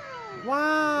gonna.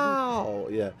 Wow.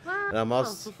 Yeah. Wow. And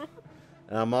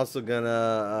I'm also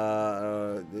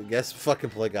gonna guess fucking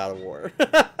play God of War.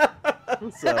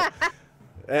 So.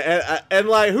 And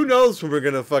like, who knows when we're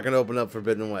gonna fucking open up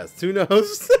Forbidden West? Who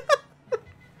knows?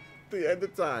 The end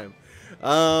of time.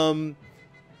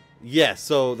 Yeah.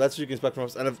 So that's what you can expect from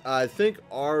us. And I think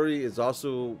Ari is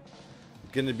also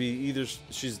gonna be either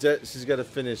she's got to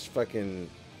finish fucking.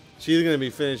 She's either gonna be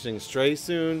finishing Stray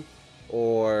soon,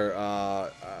 or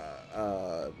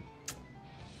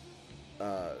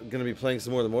gonna be playing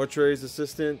some more of the Mortuary's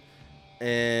Assistant.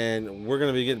 And we're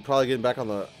gonna be probably getting back on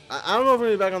the. I don't know if we're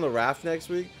gonna be back on the raft next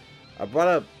week. I brought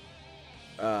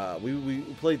up. We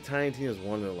played Tiny Tina's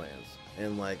Wonderlands,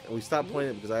 and like we stopped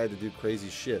playing it because I had to do crazy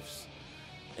shifts,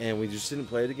 and we just didn't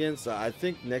play it again. So I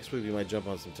think next week we might jump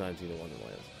on some Tiny Tina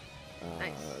Wonderlands.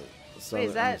 Nice. So wait,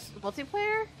 is that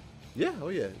multiplayer? Yeah. Oh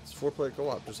yeah. It's 4-player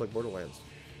co-op, just like Borderlands.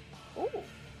 Ooh.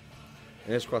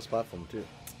 And it's cross-platform too.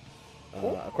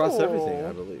 Across everything,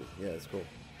 I believe. Yeah, it's cool.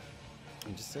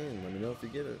 I'm just saying, let me know if you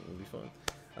get it. It'll be fun.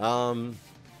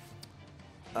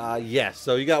 Yeah,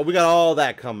 so we got all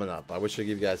that coming up. I wish I could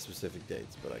give you guys specific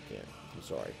dates, but I can't. I'm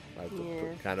sorry. I have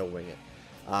to kind of wing it.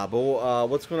 But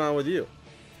what's going on with you?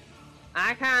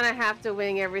 I kind of have to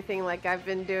wing everything like I've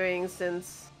been doing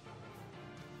since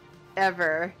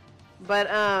ever. But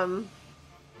I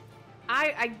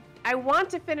want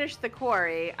to finish the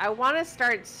quarry. I want to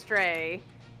start Stray.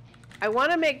 I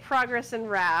want to make progress in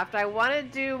Raft. I want to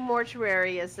do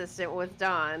Mortuary Assistant with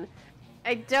Dawn.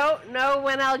 I don't know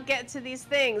when I'll get to these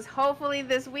things. Hopefully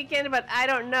this weekend, but I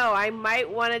don't know. I might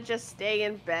want to just stay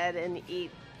in bed and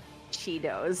eat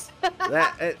Cheetos.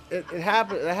 It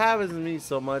happens to me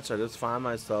so much. I just find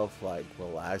myself like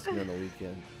relaxing on the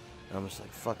weekend. And I'm just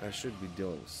like, fuck, I should be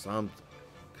doing something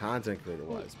content creator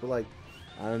wise. But like,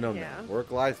 I don't know, man.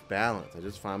 Work-life balance. I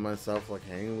just find myself like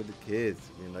hanging with the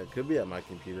kids. I mean, I could be at my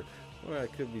computer. Or I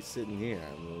could be sitting here,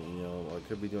 I mean, you know, or I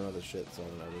could be doing other shit, so I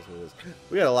don't know, this is what it is.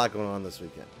 We got a lot going on this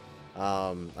weekend.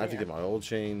 I have to get my oil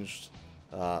changed.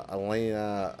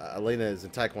 Elena is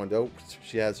in Taekwondo.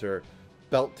 She has her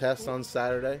belt test on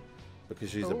Saturday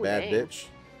because she's a bad bitch.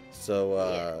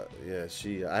 So,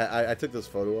 yeah, I took this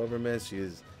photo of her, man.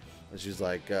 She's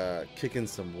like kicking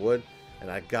some wood,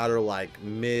 and I got her like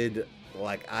mid,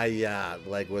 like,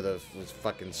 like where the was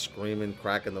fucking screaming,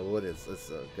 cracking the wood. It's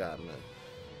God, man.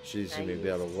 She's gonna be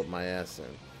able to whoop my ass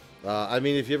in. I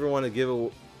mean, if you ever want to give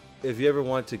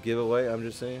away, I'm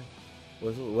just saying.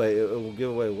 Wait, it will give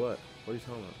away what? What are you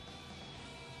talking about?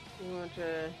 You want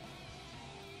to?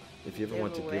 If you ever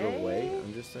want to give away,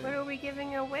 I'm just saying. What are we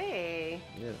giving away?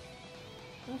 Yeah.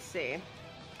 Let's see.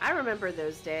 I remember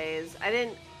those days.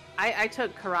 I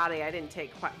took karate. I didn't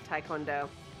take taekwondo,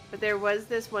 but there was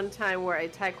this one time where a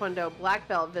taekwondo black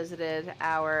belt visited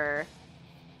our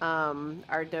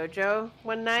dojo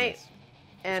one night. Nice.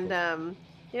 And cool.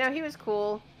 You know, he was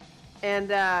cool,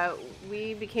 and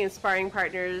we became sparring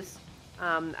partners.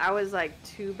 I was like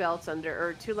 2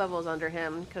 levels under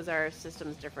him because our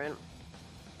system's different.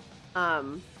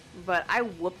 But I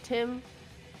whooped him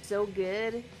so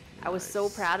good. Nice. I was so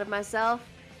proud of myself.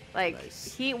 Like,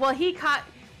 nice. He caught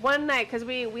one night, because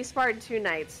we sparred 2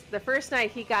 nights. The first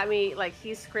night he got me, like,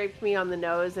 he scraped me on the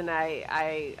nose, and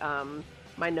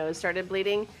my nose started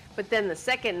bleeding. But then the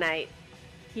second night,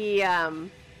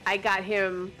 I got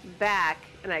him back,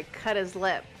 and I cut his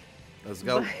lip. Let's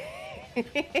go.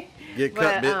 Get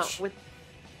cut, bitch.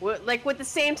 With the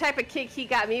same type of kick he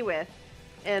got me with.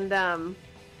 And,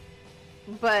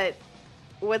 but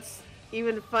what's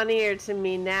even funnier to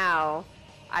me now,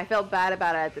 I felt bad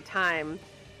about it at the time.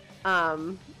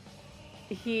 The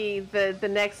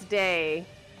next day,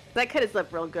 I cut his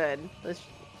lip real good.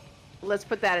 Let's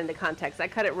put that into context. I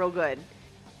cut it real good.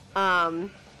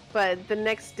 But the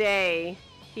next day,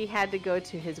 he had to go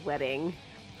to his wedding.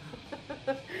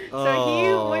 So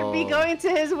he would be going to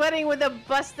his wedding with a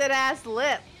busted ass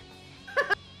lip.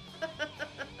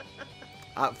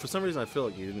 For some reason, I feel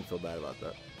like you didn't feel bad about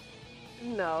that.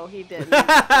 No, he didn't.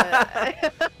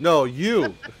 No,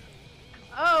 you.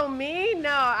 Oh, me? No,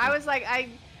 I was like,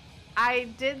 I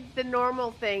did the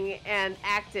normal thing and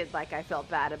acted like I felt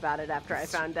bad about it after I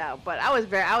found out. But I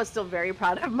was still very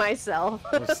proud of myself.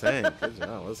 I was saying, good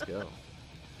job. Let's go.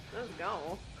 Let's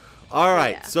go. All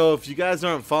right, Yeah. so if you guys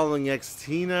aren't following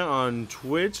Xtina on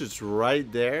Twitch, it's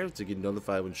right there to get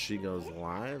notified when she goes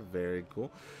live. Very cool.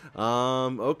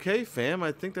 Okay, fam,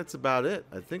 I think that's about it.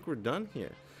 I think we're done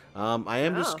here. I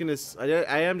am just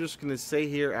gonna say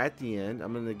here at the end,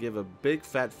 I'm gonna give a big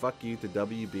fat fuck you to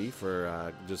WB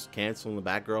for just canceling the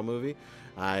Batgirl movie.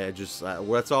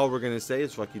 That's all we're gonna say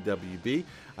is fuck you, WB.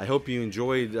 I hope you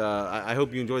enjoyed. I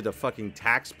hope you enjoyed the fucking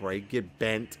tax break. Get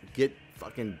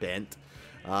fucking bent.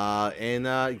 Yeah,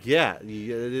 it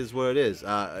is what it is.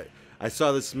 I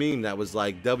saw this meme that was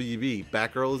like, WB,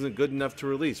 Batgirl isn't good enough to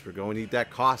release. We're going to eat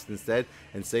that cost instead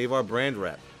and save our brand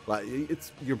rep. Like,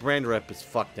 your brand rep is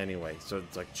fucked anyway, so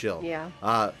it's like chill. Yeah.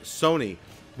 Sony,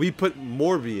 we put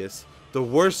Morbius, the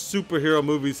worst superhero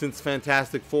movie since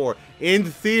Fantastic Four, in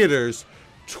theaters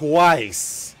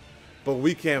twice. But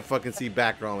we can't fucking see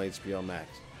Batgirl on HBO Max.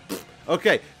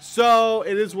 Okay, so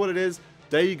it is what it is.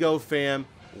 There you go, fam.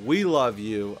 We love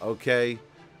you, okay?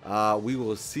 We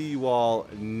will see you all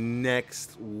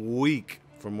next week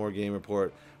for more Game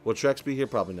Report. Will Trex be here?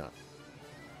 Probably not.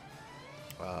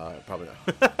 Probably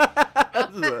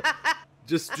not.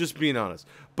 just being honest.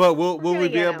 But will we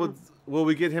be able? Will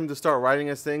we get him to start writing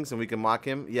us things and we can mock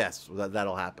him? Yes,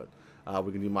 that'll happen.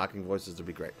 We can do mocking voices. It'll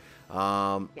be great. Yes.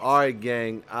 All right,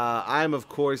 gang. I'm of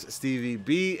course Stevie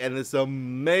B, and this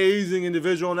amazing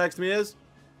individual next to me is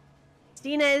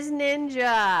Stina is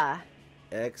Ninja.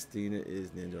 Xtina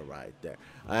is Ninja right there.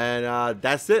 And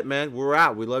that's it, man. We're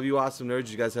out. We love you, awesome nerds.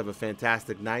 You guys have a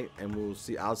fantastic night, and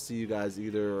I'll see you guys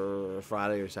either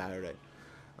Friday or Saturday.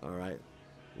 All right.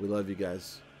 We love you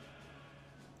guys.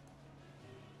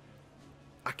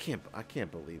 I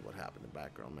can't believe what happened to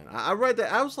Batgirl, man. I read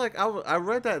that. I was like, I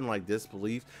read that in like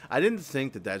disbelief. I didn't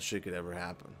think that shit could ever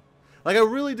happen. Like, I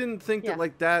really didn't think that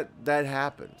like that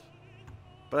happened.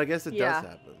 But I guess it does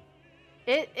happen.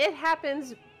 It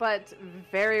happens, but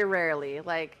very rarely.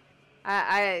 Like,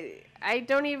 I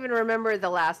don't even remember the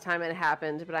last time it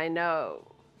happened, but I know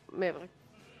maybe,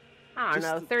 I don't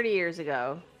know, 30 years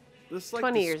ago, this, like,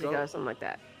 20 years ago, something like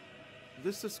that.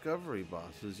 This Discovery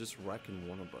boss is just wrecking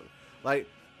Warner Bros. Like,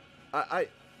 I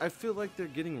feel like they're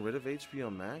getting rid of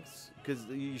HBO Max because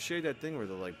you shared that thing where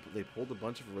they pulled a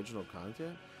bunch of original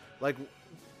content. Like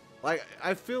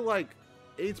I feel like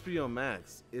HBO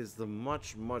Max is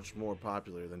much more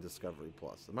popular than Discovery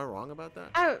Plus. Am I wrong about that?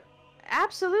 Oh,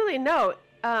 absolutely no.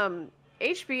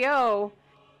 HBO,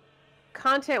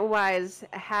 content-wise,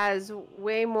 has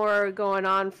way more going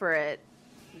on for it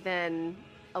than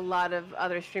a lot of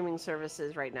other streaming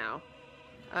services right now.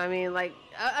 I mean, like,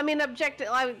 objective.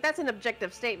 Like, that's an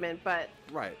objective statement, but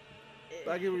right.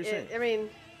 I get what you're saying. I mean,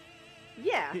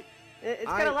 yeah, it's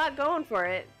got a lot going for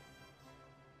it.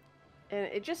 And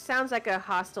it just sounds like a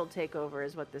hostile takeover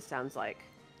is what this sounds like.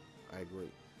 I agree.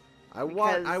 I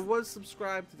was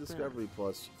subscribed to Discovery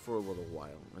Plus for a little while,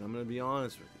 and I'm going to be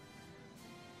honest with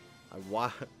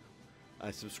you.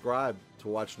 I subscribed to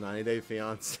watch 90 Day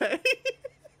Fiancé.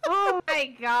 Oh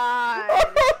my god.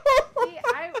 See,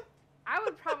 I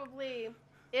would probably,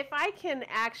 if I can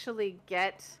actually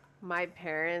get my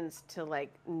parents to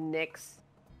like nix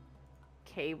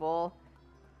cable,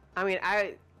 I mean,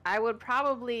 I would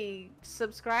probably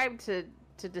subscribe to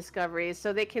Discovery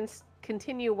so they can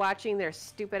continue watching their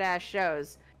stupid ass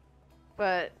shows.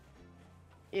 But,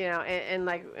 you know,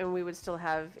 and we would still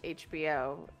have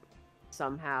HBO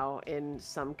somehow in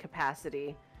some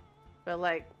capacity. But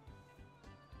like,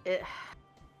 it,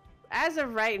 as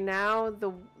of right now,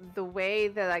 the way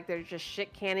that like they're just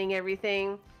shit canning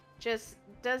everything just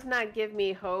does not give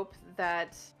me hope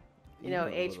that, you know,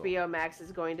 HBO Max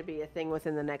is going to be a thing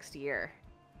within the next year.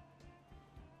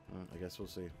 I guess we'll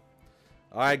see.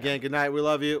 All right, gang. Good night. We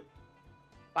love you.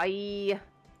 Bye.